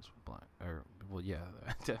relations with black. Or well, yeah,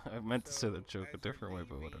 I meant to say that joke a different way,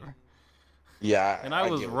 but whatever. Yeah, and I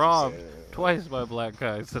was robbed twice by black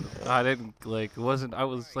guys. And I didn't like. Wasn't. I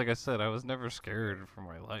was like I said. I was never scared for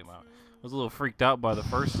my life. I was a little freaked out by the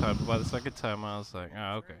first time, but by the second time, I was like,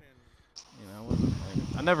 oh, okay. You know, I wasn't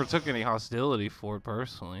like, I never took any hostility for it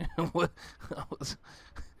personally.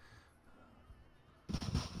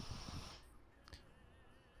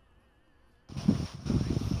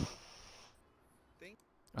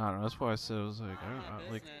 don't know. That's why I said it was like,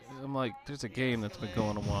 I'm like, there's a game that's been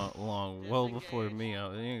going along well before me. You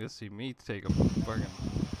ain't gonna see me take a fucking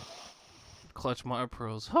clutch my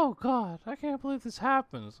pearls. Oh God, I can't believe this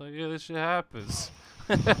happens. Like, yeah, this shit happens.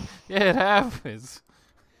 Yeah, it happens.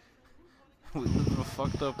 We live in a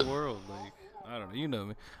fucked up world. Like, I don't know. You know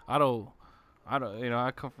me. I don't. You know,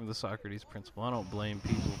 I come from the Socrates principle. I don't blame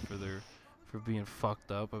people for being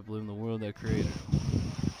fucked up. I blame the world that created them.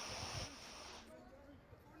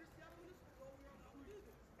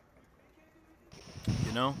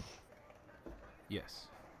 You know? Yes.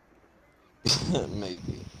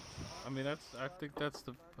 Maybe. I mean, I think that's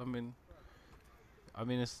the.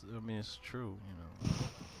 It's true. You know.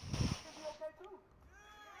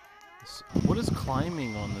 What is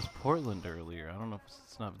climbing on this Portland earlier? I don't know if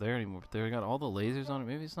it's not there anymore, but they got all the lasers on it.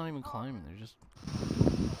 Maybe it's not even climbing. They're just. I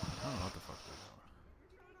don't know what the fuck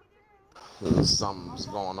they're doing. Something's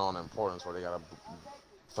going on in Portland where they gotta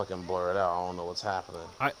fucking blur it out. I don't know what's happening.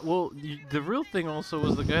 The real thing also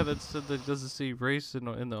was the guy that said that doesn't see race in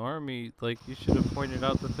the army. Like, you should have pointed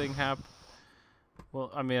out the thing happened. Well,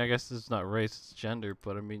 I mean, I guess it's not race, it's gender,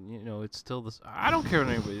 but I mean, you know, it's still this. I don't care what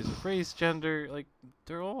anybody is. Race, gender, like,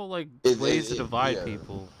 they're all like ways to divide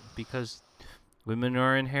people, because women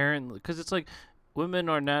are inherent. Because it's like, women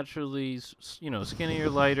are naturally, you know, skinnier,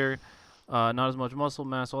 lighter, not as much muscle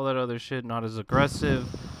mass, all that other shit, not as aggressive,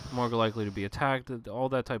 more likely to be attacked, all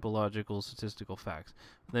that type of logical, statistical facts.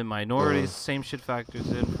 Then minorities, same shit factors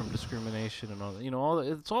in from discrimination and all that. You know,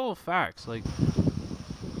 it's all facts, like.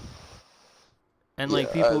 And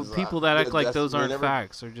like people that act like those aren't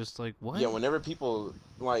facts are just like, what? Yeah, whenever people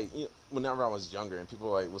like, whenever I was younger and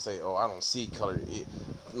people like would say, "Oh, I don't see color,"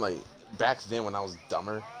 like back then when I was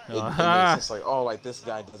dumber, it makes sense like, "Oh, like this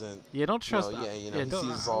guy doesn't." Yeah, don't trust. He sees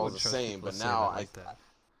us all the same. But now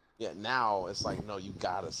now it's like, no, you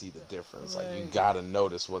gotta see the difference. Like, you gotta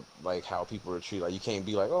notice how people are treated. Like, you can't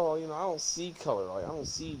be like, oh, you know, I don't see color. Like, I don't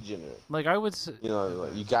see gender. Like, I would say, you know,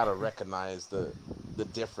 like, you gotta recognize the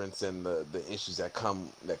difference and the issues that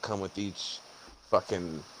come with each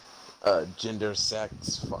fucking gender,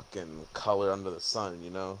 sex, fucking color under the sun.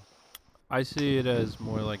 You know. I see it as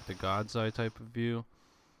more like the God's eye type of view,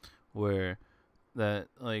 where that,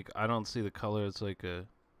 like, I don't see the color as like a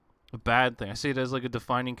bad thing. I see it as like a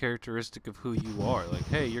defining characteristic of who you are. Like,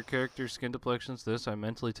 hey, your character's skin complexion's this. I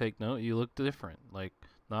mentally take note. You look different. Like,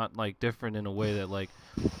 not like different in a way that, like,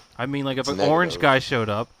 I mean, like, if an orange guy showed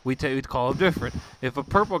up, we'd call him different. If a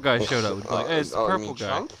purple guy showed up, we'd be like, hey, it's the purple guy.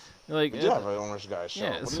 Trump? Like, yeah, an orange guy show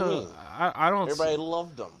up. What do you mean? I don't. Everybody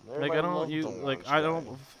loved them.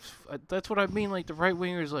 That's what I mean. Like, the right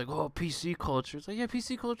wingers, like, oh, PC culture. It's like, yeah,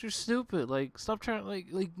 PC culture's stupid. Like, stop trying. Like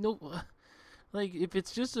no. Like, if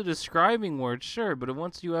it's just a describing word, sure, but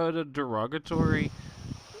once you add a derogatory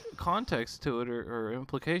context to it, or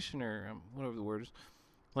implication, or whatever the word is,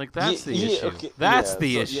 like, that's the issue. Okay. That's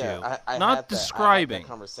the issue. Yeah, not describing. I had that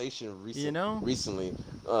conversation recently.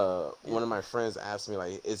 One of my friends asked me,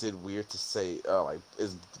 like, is it weird to say, like,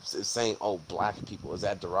 is saying, oh, black people, is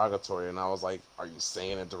that derogatory? And I was like, are you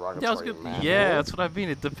saying a derogatory manner? Yeah, that's what I mean.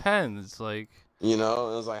 It depends. Like, you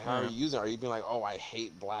know, it was like, how are you using it? Are you being like, oh, I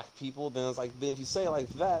hate black people? Then it's like, then if you say it like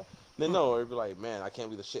that, then no, it'd be like, man, I can't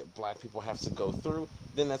believe the shit black people have to go through.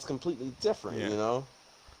 Then that's completely different, you know?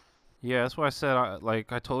 Yeah, that's why I said,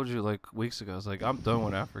 like I told you like weeks ago, I was like, I'm done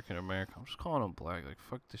with African American. I'm just calling them black. Like,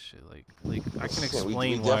 fuck this shit. Like I can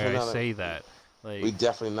explain why I say that. Like, we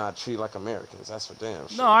definitely not treated like Americans. That's for damn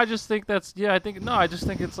sure. No, I just think I just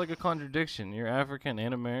think it's like a contradiction. You're African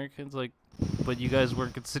and Americans, like, but you guys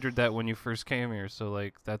weren't considered that when you first came here. So,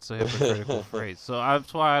 like, that's a hypocritical phrase. So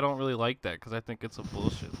that's why I don't really like that, because I think it's a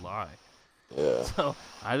bullshit lie. Yeah. So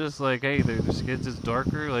I just like, hey, their skin's just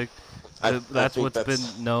darker. Like, that's what's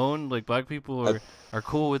been known. Like, black people are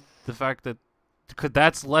cool with the fact that, cause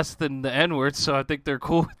that's less than the N-word. So I think they're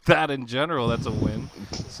cool with that in general. That's a win.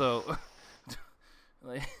 So.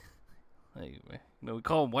 Like, you know, we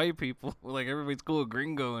call them white people. Like, everybody's cool with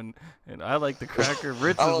gringo, and I like the cracker.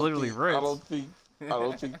 Ritz is literally Ritz. I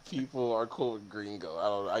don't think people are cool with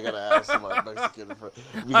gringo. I gotta ask my Mexican friend.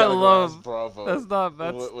 I love Bravo. That's not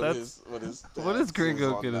what is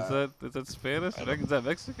gringo? Is that Spanish? Is that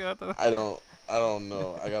Mexican? I don't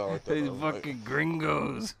know. I gotta look that These up. fucking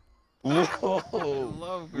gringos. No, I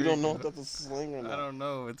love gringo. You don't know if that's a slang or not. I don't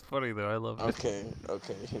know. It's funny though. I love it. Okay.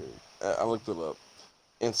 Here, I looked it up.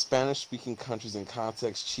 In Spanish-speaking countries and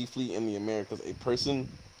contexts, chiefly in the Americas, a person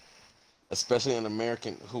especially an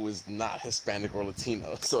American who is not Hispanic or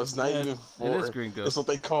Latino. So it's not Yeah, even it for. is gringo. It's what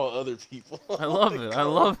they call other people. I love They it. I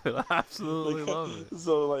call- love it. I absolutely they call- love it.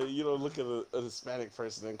 So like you don't look at a Hispanic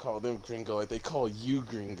person and call them gringo. Like they call you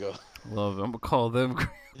gringo. Love it. I'm gonna call them.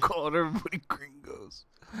 Call everybody gringos.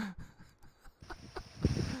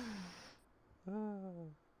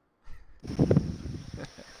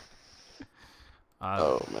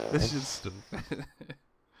 Oh man. This shit's stupid.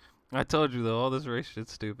 I told you though, all this race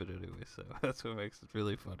shit's stupid anyway, so that's what makes it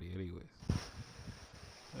really funny, anyways.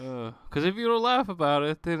 Cause if you don't laugh about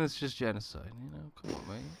it, then it's just genocide. You know, come on,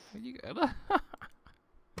 man. You gotta.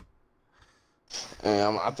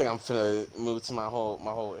 And I think I'm finna move to my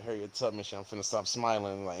whole Harriet Tubman shit. I'm finna stop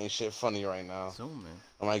smiling. Like ain't shit funny right now. So man.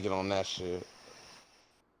 I might get on that shit.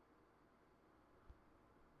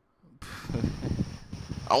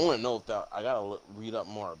 I want to know if that I gotta read up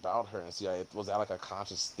more about her and see was that like a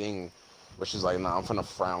conscious thing, where she's like, nah, I'm finna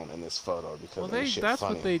frown in this photo because ain't shit that's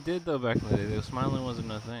funny. what they did though back in the day. Smiling wasn't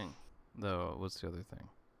a thing, though. What's the other thing?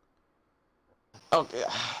 Okay,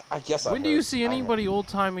 I guess. When do you see anybody old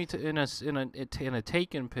timey in a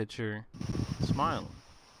taken picture smiling?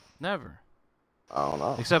 Never. I don't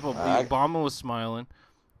know. Except Obama was smiling,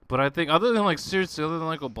 but I think other than like seriously, other than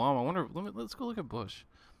like Obama, I wonder. Let's go look at Bush.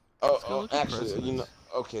 Oh, actually, you know.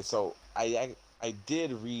 Okay, so I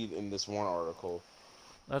did read in this one article.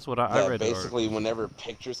 That's what I read. Basically, whenever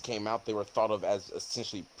pictures came out, they were thought of as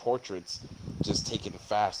essentially portraits, just taken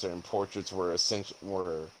faster, and portraits were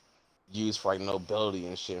used for like nobility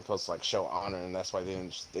and shit, and supposed to like show honor, and that's why they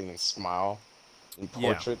didn't smile in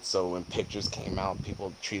portraits. So when pictures came out,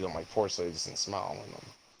 people treat them like portraits, so they just didn't smile on them.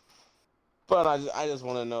 But I just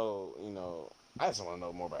want to know, I just want to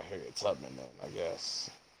know more about Harriet Tubman, then I guess.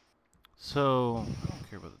 So I don't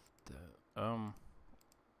care about that.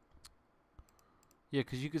 Yeah,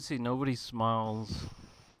 because you could see nobody smiles.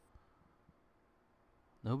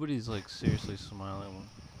 Nobody's like seriously smiling.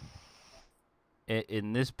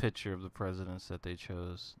 In this picture of the presidents that they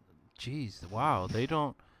chose, jeez, wow, they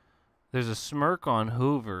don't. There's a smirk on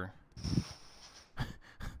Hoover,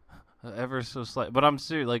 ever so slight. But I'm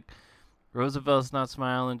serious. Like Roosevelt's not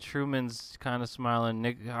smiling. Truman's kind of smiling.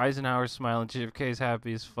 Eisenhower's smiling. JFK's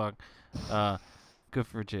happy as fuck. Good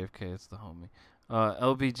for JFK. It's the homie.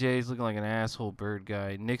 LBJ's looking like an asshole bird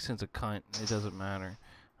guy. Nixon's a cunt. It doesn't matter.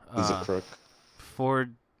 He's a crook.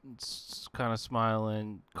 Ford kind of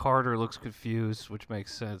smiling. Carter looks confused, which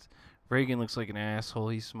makes sense. Reagan looks like an asshole.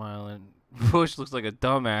 He's smiling. Bush looks like a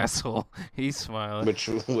dumb asshole. He's smiling. Which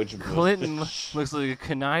Clinton looks like a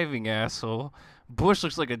conniving asshole. Bush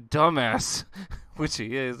looks like a dumbass, which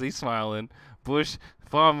he is. He's smiling. Bush,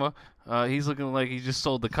 Obama, he's looking like he just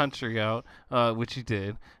sold the country out, which he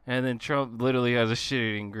did. And then Trump literally has a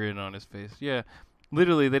shit-eating grin on his face. Yeah.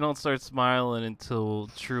 Literally, they don't start smiling until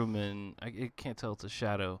Truman. I can't tell, it's a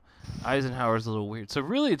shadow. Eisenhower's a little weird. So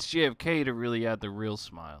really, it's JFK to really add the real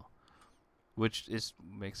smile, which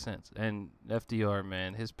makes sense. And FDR,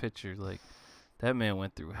 man, his picture, like, that man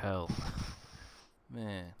went through hell.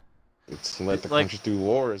 Man. It's let the country through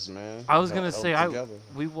wars, man. I was going to say,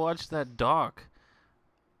 we watched that doc.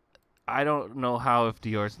 I don't know how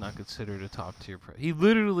FDR's not considered a top-tier president. He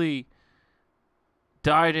literally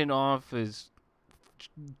died in office,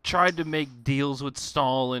 tried to make deals with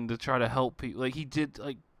Stalin to try to help people. Like, he did,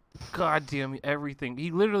 like, goddamn everything.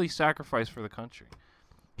 He literally sacrificed for the country.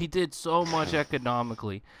 He did so much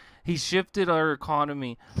economically. He shifted our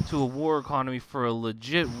economy to a war economy for a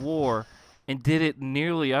legit war and did it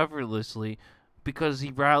nearly effortlessly because he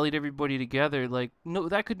rallied everybody together. Like, no,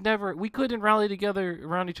 we couldn't rally together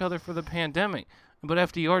around each other for the pandemic. But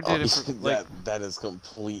FDR did it for, like... That is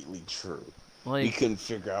completely true. Like, we couldn't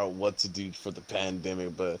figure out what to do for the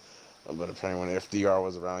pandemic, but apparently when FDR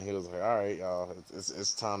was around, he was like, all right, y'all,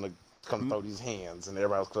 it's time to come throw these hands. And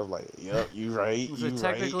everybody was like, yep, you right, so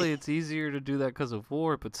technically, it's easier to do that because of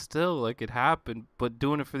war, but still, like, it happened. But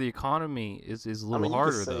doing it for the economy is a little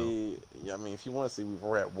harder, though. Yeah, I mean, if you want to say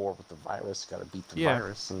we're at war with the virus, you got to beat the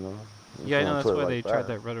virus, you know? Yeah, I know, that's why they tried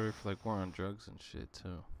that rhetoric for, like, war on drugs and shit,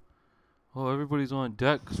 too. Oh, everybody's on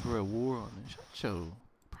deck because we're at war on it. Shut your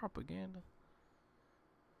propaganda.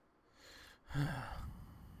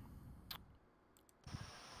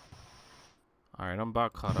 Alright, I'm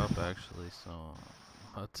about caught up actually, so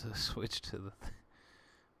I'm about to switch to the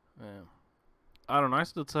man. I don't know, I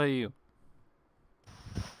still tell you,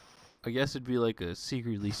 I guess it'd be like a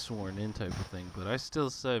secretly sworn in type of thing, but I still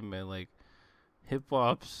said, man, like, hip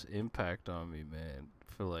hop's impact on me, man,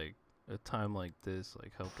 for like a time like this,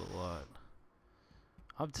 like, helped a lot.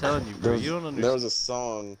 I'm telling you, bro, you don't understand. There was a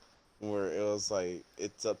song where it was like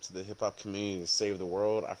it's up to the hip hop community to save the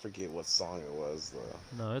world. I forget what song it was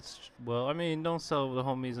though. No, it's well. I mean, don't sell the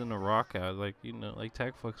homies in the rock out. Like like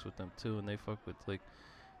Tag fucks with them too, and they fuck with like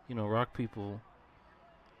rock people.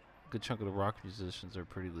 Good chunk of the rock musicians are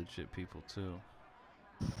pretty legit people too.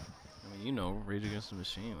 I mean, Rage Against the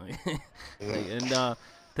Machine, and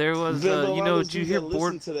there was, did you hear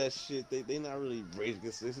listen to that shit? They not really rage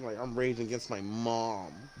against this. Like I'm raging against my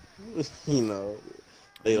mom,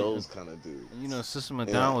 they those kind of dudes. System of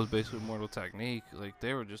Down was basically Mortal Technique. Like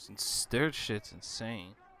they were just their shit's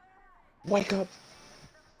insane. Wake up!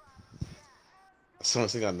 Someone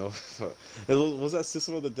thing I know. Was that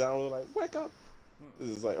System of the Down? Like wake up!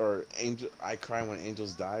 It's like or Angel. I cry when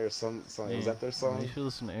angels die or something. Yeah. Was that their song? You should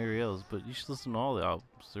listen to Ariel's, but you should listen to all the albums.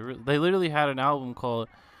 They literally had an album called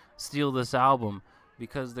 "Steal This Album"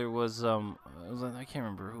 because there was I can't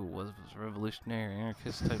remember who it was. It was a revolutionary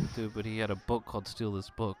anarchist type of dude, but he had a book called "Steal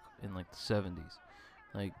This Book" in like the 70s.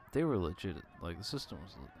 Like they were legit. Like the system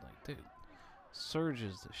was like, dude, Surge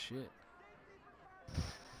is the shit.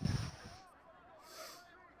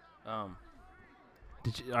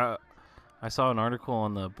 Did you? I saw an article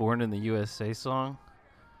on the "Born in the USA" song.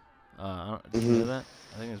 Did you know that?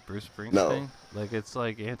 I think it's Bruce Springsteen. No. Like it's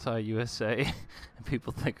like anti-USA, and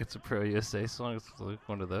people think it's a pro-USA song. It's like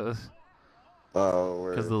one of those. Oh,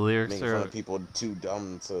 because the lyrics making are fun of people too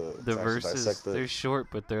dumb to the to verses. dissect it. They're short,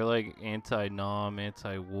 but they're like anti-nom,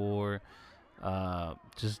 anti-war.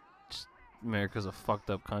 Just America's a fucked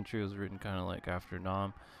up country. It was written kind of like after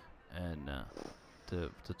Nom, and to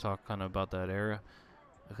talk kind of about that era.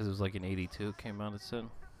 Because it was like in '82 it came out, it said.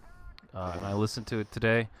 And I listened to it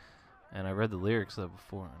today, and I read the lyrics of it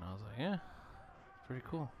before, and I was like, yeah, it's pretty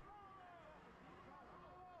cool.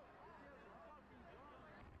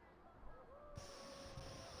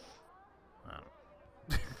 I don't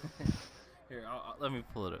know. Here, let me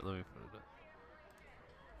pull it up.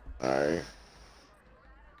 Alright.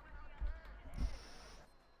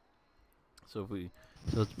 So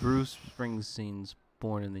it's Bruce Springsteen's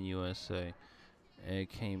 "Born in the USA."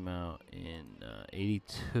 It came out in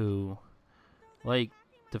 '82. Like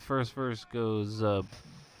the first verse goes,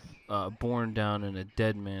 "Born down in a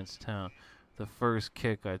dead man's town. The first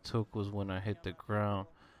kick I took was when I hit the ground.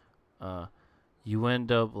 You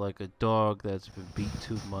end up like a dog that's been beat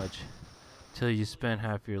too much, till you spend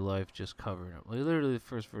half your life just covering up." Like literally, the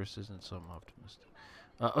first verse isn't so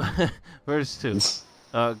optimistic. Verse 2,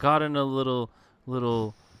 got in a little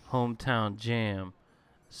hometown jam.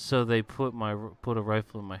 So they put a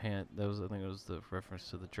rifle in my hand. I think it was the reference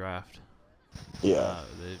to the draft. Yeah.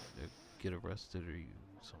 They get arrested or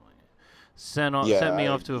something like that. Sent me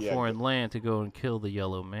off to a foreign land to go and kill the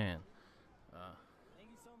yellow man.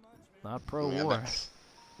 Not pro-war.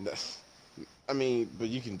 I mean, but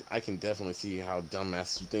I can definitely see how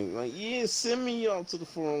dumbass you think. Like, yeah, send me off to the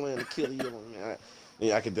foreign land to kill the yellow man.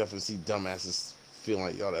 I can definitely see dumbasses feeling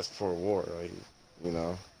like, yo, that's pro-war, like,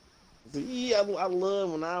 Yeah, I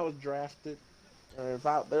love when I was drafted. Or if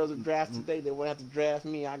there was a draft today, they wouldn't have to draft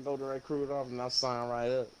me. I go to recruit off and I'll sign right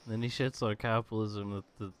up. Then he shits on capitalism.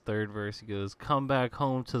 The third verse, he goes, "Come back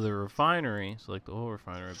home to the refinery." So like the whole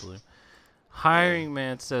refinery, I believe. Hiring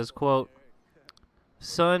man says, quote,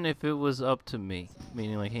 "Son, if it was up to me,"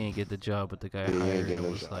 meaning like he ain't get the job, but the guy hired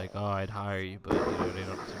him was like, "Oh, I'd hire you, but it ain't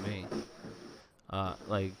up to me."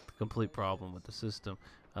 Like complete problem with the system.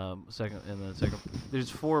 Second, there's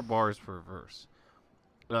 4 bars per verse,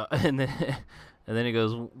 and then he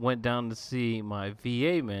goes, "Went down to see my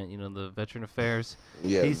VA man, the Veteran Affairs."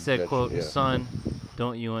 Yeah, he said, quote, yeah. "Son,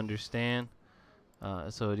 don't you understand?"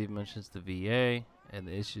 So it even mentions the VA and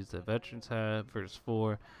the issues that veterans have. Verse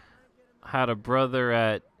 4, had a brother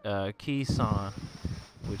at Quezon,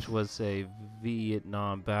 which was a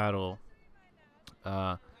Vietnam battle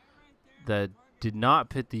that did not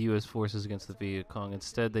pit the U.S. forces against the Viet Cong.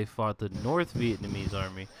 Instead, they fought the North Vietnamese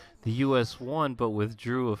army. The U.S. won, but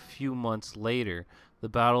withdrew a few months later. The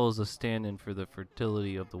battle is a stand-in for the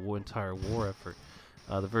fertility of the entire war effort.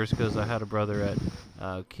 The verse goes, "I had a brother at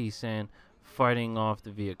Quezon fighting off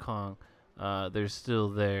the Viet Cong. They're still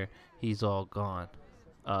there. He's all gone."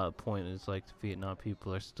 Point is like the Vietnam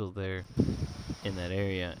people are still there in that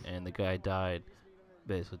area, and the guy died.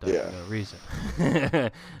 Basically died for no reason.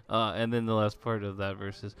 And then the last part of that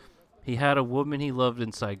verse is, he had a woman he loved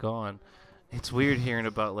in Saigon. It's weird hearing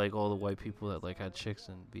about like all the white people that like had chicks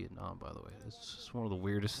in Vietnam, by the way. It's just one of the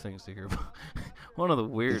weirdest things to hear about. One of the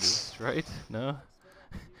weirdest, right? No?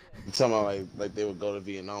 You talking about like they would go to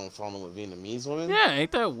Vietnam and fall in love with Vietnamese women? Yeah,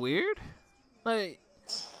 ain't that weird? Like,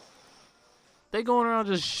 they going around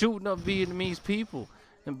just shooting up Vietnamese people.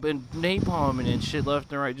 and napalming and shit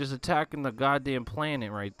left and right, just attacking the goddamn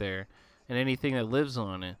planet right there, and anything that lives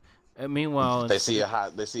on it. And meanwhile, They see a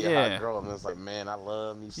hot Yeah. girl and it's like, man, I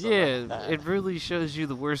love me some yeah, of that. it really shows you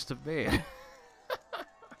the worst of man.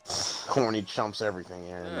 Corny chumps everything,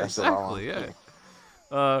 Aaron. Yeah, That's exactly, it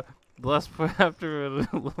all. yeah. The last point after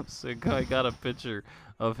I got a picture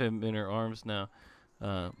of him in her arms now.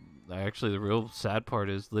 Actually, the real sad part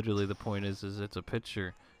is literally the point is it's a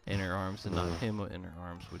picture in her arms and not him in her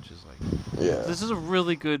arms, which is like, Yeah. this is a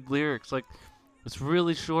really good lyrics. Like, it's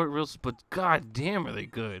really short, but god damn are they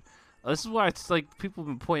good. This is why it's like people have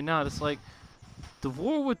been pointing out. It's like the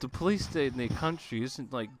war with the police state in the country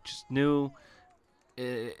isn't like just new.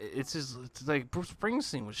 It's like Bruce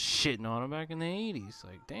Springsteen was shitting on him back in the 80s.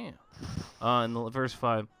 Like, damn. In the verse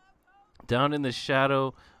 5, down in the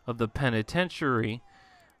shadow of the penitentiary,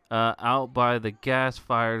 out by the gas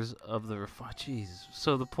fires of the Jesus.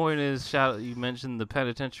 So the point is, shadow. You mentioned the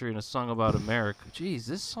penitentiary in a song about America. Jeez,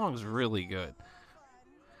 this song's really good.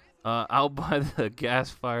 Out by the gas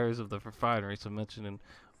fires of the refinery. So mentioning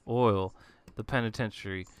oil, the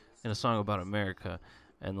penitentiary, in a song about America.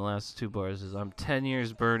 And the last two bars is, I'm 10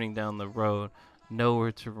 years burning down the road,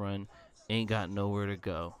 nowhere to run, ain't got nowhere to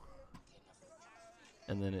go.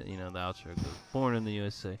 And then, the outro goes, born in the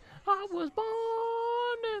USA. I was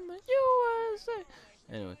born in the USA.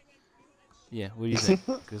 Anyway. Yeah, what do you think?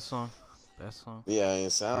 Good song? Best song? Yeah,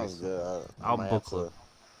 it sounds good. Album booklet.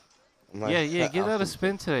 Yeah, give that a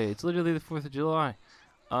spin today. It's literally the 4th of July.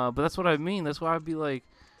 But that's what I mean. That's why I'd be like,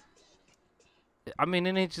 I mean,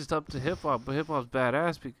 it ain't just up to hip-hop, but hip-hop's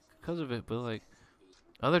badass because of it. But, like,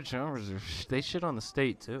 other genres, they shit on the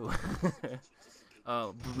state, too.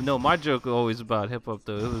 No, my joke always about hip-hop,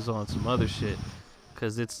 though, it was on some other shit.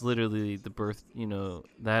 Because it's literally the birth,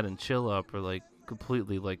 that and Chill Up are, like,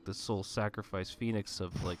 completely, like, the soul sacrifice phoenix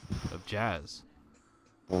of jazz.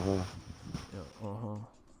 Uh-huh. Yeah, uh-huh.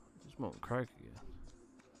 Smoking crack again.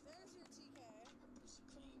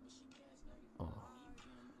 Oh.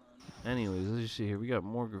 Anyways, let's just see here. We got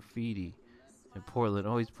more graffiti in Portland.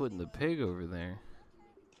 Oh, he's putting the pig over there.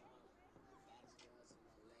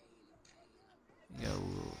 You got a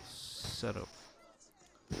little setup.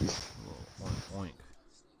 A little oink oink.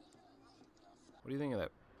 What do you think of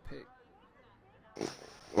that pig?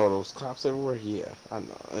 Well, those cops everywhere? Yeah, I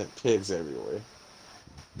know. And pigs everywhere.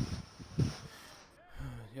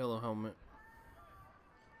 Yellow helmet.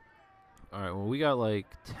 Alright, well, we got like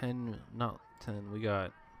 10, not 10, we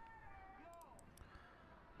got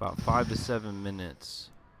about 5 to 7 minutes.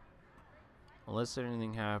 Unless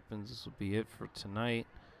anything happens, this will be it for tonight.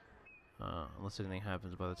 Unless anything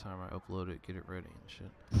happens by the time I upload it, get it ready and shit.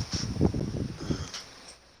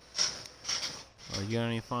 You got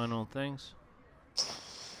any final things?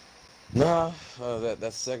 Nah,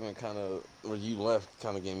 that segment kind of, where you left,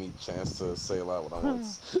 kind of gave me a chance to say a lot what I want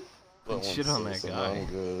to Shit on that so guy. I'm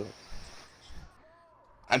good.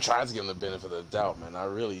 I tried to give him the benefit of the doubt, man. I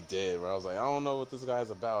really did. Where I was like, I don't know what this guy's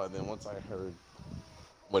about. And then once I heard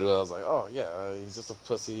what it was, I was like, oh, yeah, he's just a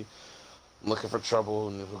pussy looking for trouble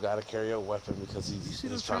and who got to carry a weapon because he's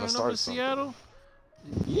trying to start something. Seattle?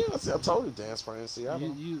 Yeah, I told you, dance party in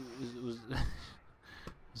Seattle.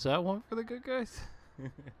 Was that one for the good guys?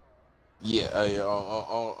 Yeah, yeah,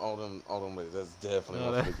 all them ladies. That's definitely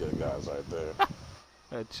one for the good guys right there.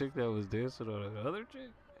 That chick that was dancing on another chick?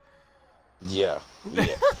 Yeah.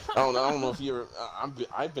 I don't know if you're.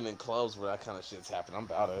 I've been in clubs where that kind of shit's happened. I'm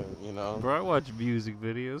about it, Bro, I watch music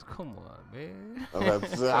videos. Come on, man.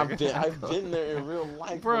 I've been there in real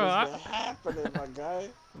life. Bro, it's been happening, my guy.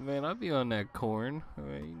 Man, I be on that corn. I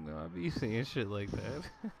mean, I be seeing shit like that.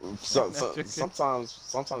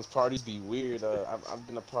 Sometimes parties be weird. I've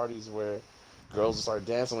been to parties where girls just start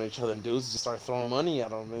dancing with each other and dudes just start throwing money at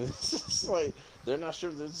them. And it's just like they're not sure.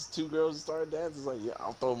 There's two girls that start dancing. It's like, yeah,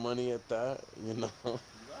 I'll throw money at that.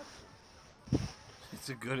 It's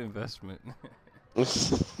a good investment.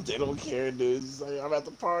 They don't care, dude. It's like, I'm at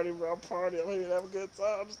the party, bro. I'm partying. I'm here to have a good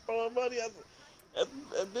time. I'm just throwing money at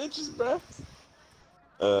bitches, bro.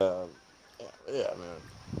 Yeah, man.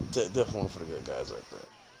 Definitely one for the good guys right there.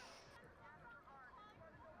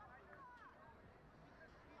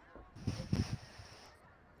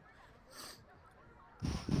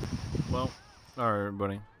 Well, alright,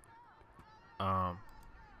 everybody.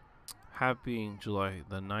 Happy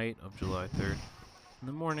the night of July 3rd. In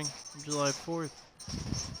the morning of July 4th.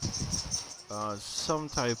 Some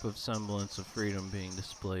type of semblance of freedom being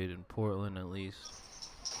displayed in Portland, at least.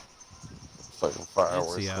 Fucking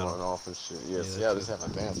fireworks going off and shit. Yes, yeah, just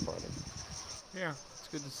having a dance party. Yeah, it's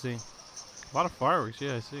good to see. A lot of fireworks,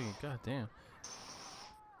 yeah, I see. God damn.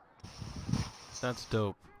 That's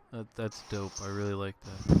dope. That's dope. I really like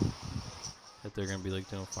that. That they're gonna be like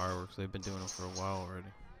doing fireworks. They've been doing them for a while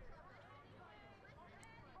already.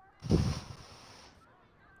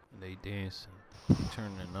 And they dancing,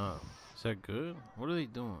 turning up. Is that good? What are they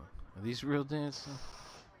doing? Are these real dancing?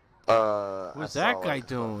 What's that guy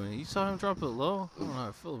doing? You saw him drop it low? I don't know how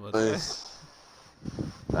I feel about that.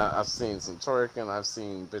 I've seen some twerking. I've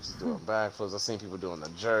seen bitches doing backflips. I've seen people doing the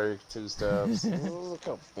jerk, 2 steps. There's a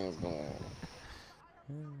couple things going on.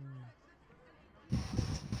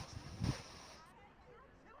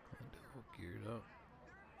 Geared up.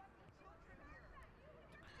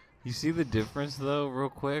 You see the difference though, real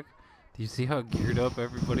quick? Do you see how geared up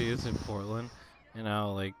everybody is in Portland? And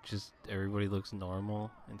how like just everybody looks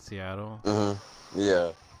normal in Seattle?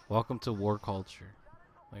 Yeah. Welcome to war culture.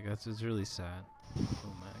 Like it's really sad.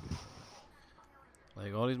 Oh my.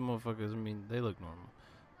 Like all these motherfuckers, I mean, they look normal.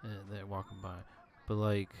 They're walking by. But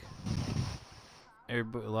like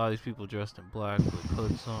everybody, a lot of these people dressed in black with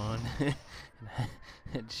hoods on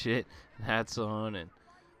and shit, and hats on, and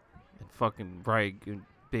fucking bright,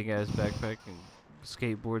 big ass backpack and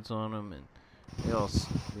skateboards on them, and they all.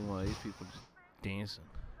 Meanwhile, these people just dancing.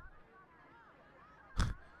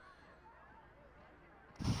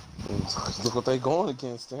 Look what they going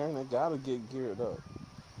against, Darren. They gotta get geared up.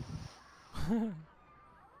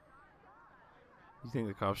 You think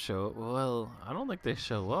the cops show up? Well, I don't think they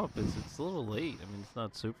show up. It's a little late. I mean, it's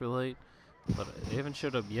not super late, but they haven't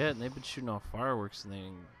showed up yet, and they've been shooting off fireworks, and they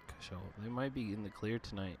didn't show up. They might be in the clear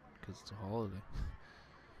tonight because it's a holiday.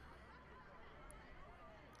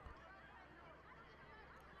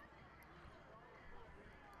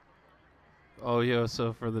 Oh, yo,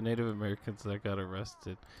 so for the Native Americans that got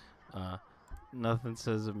arrested, nothing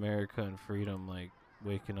says America and freedom like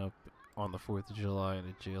waking up on the 4th of July in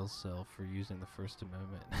a jail cell for using the First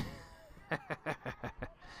Amendment.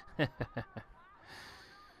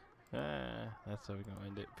 That's how we're going to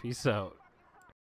end it. Peace out.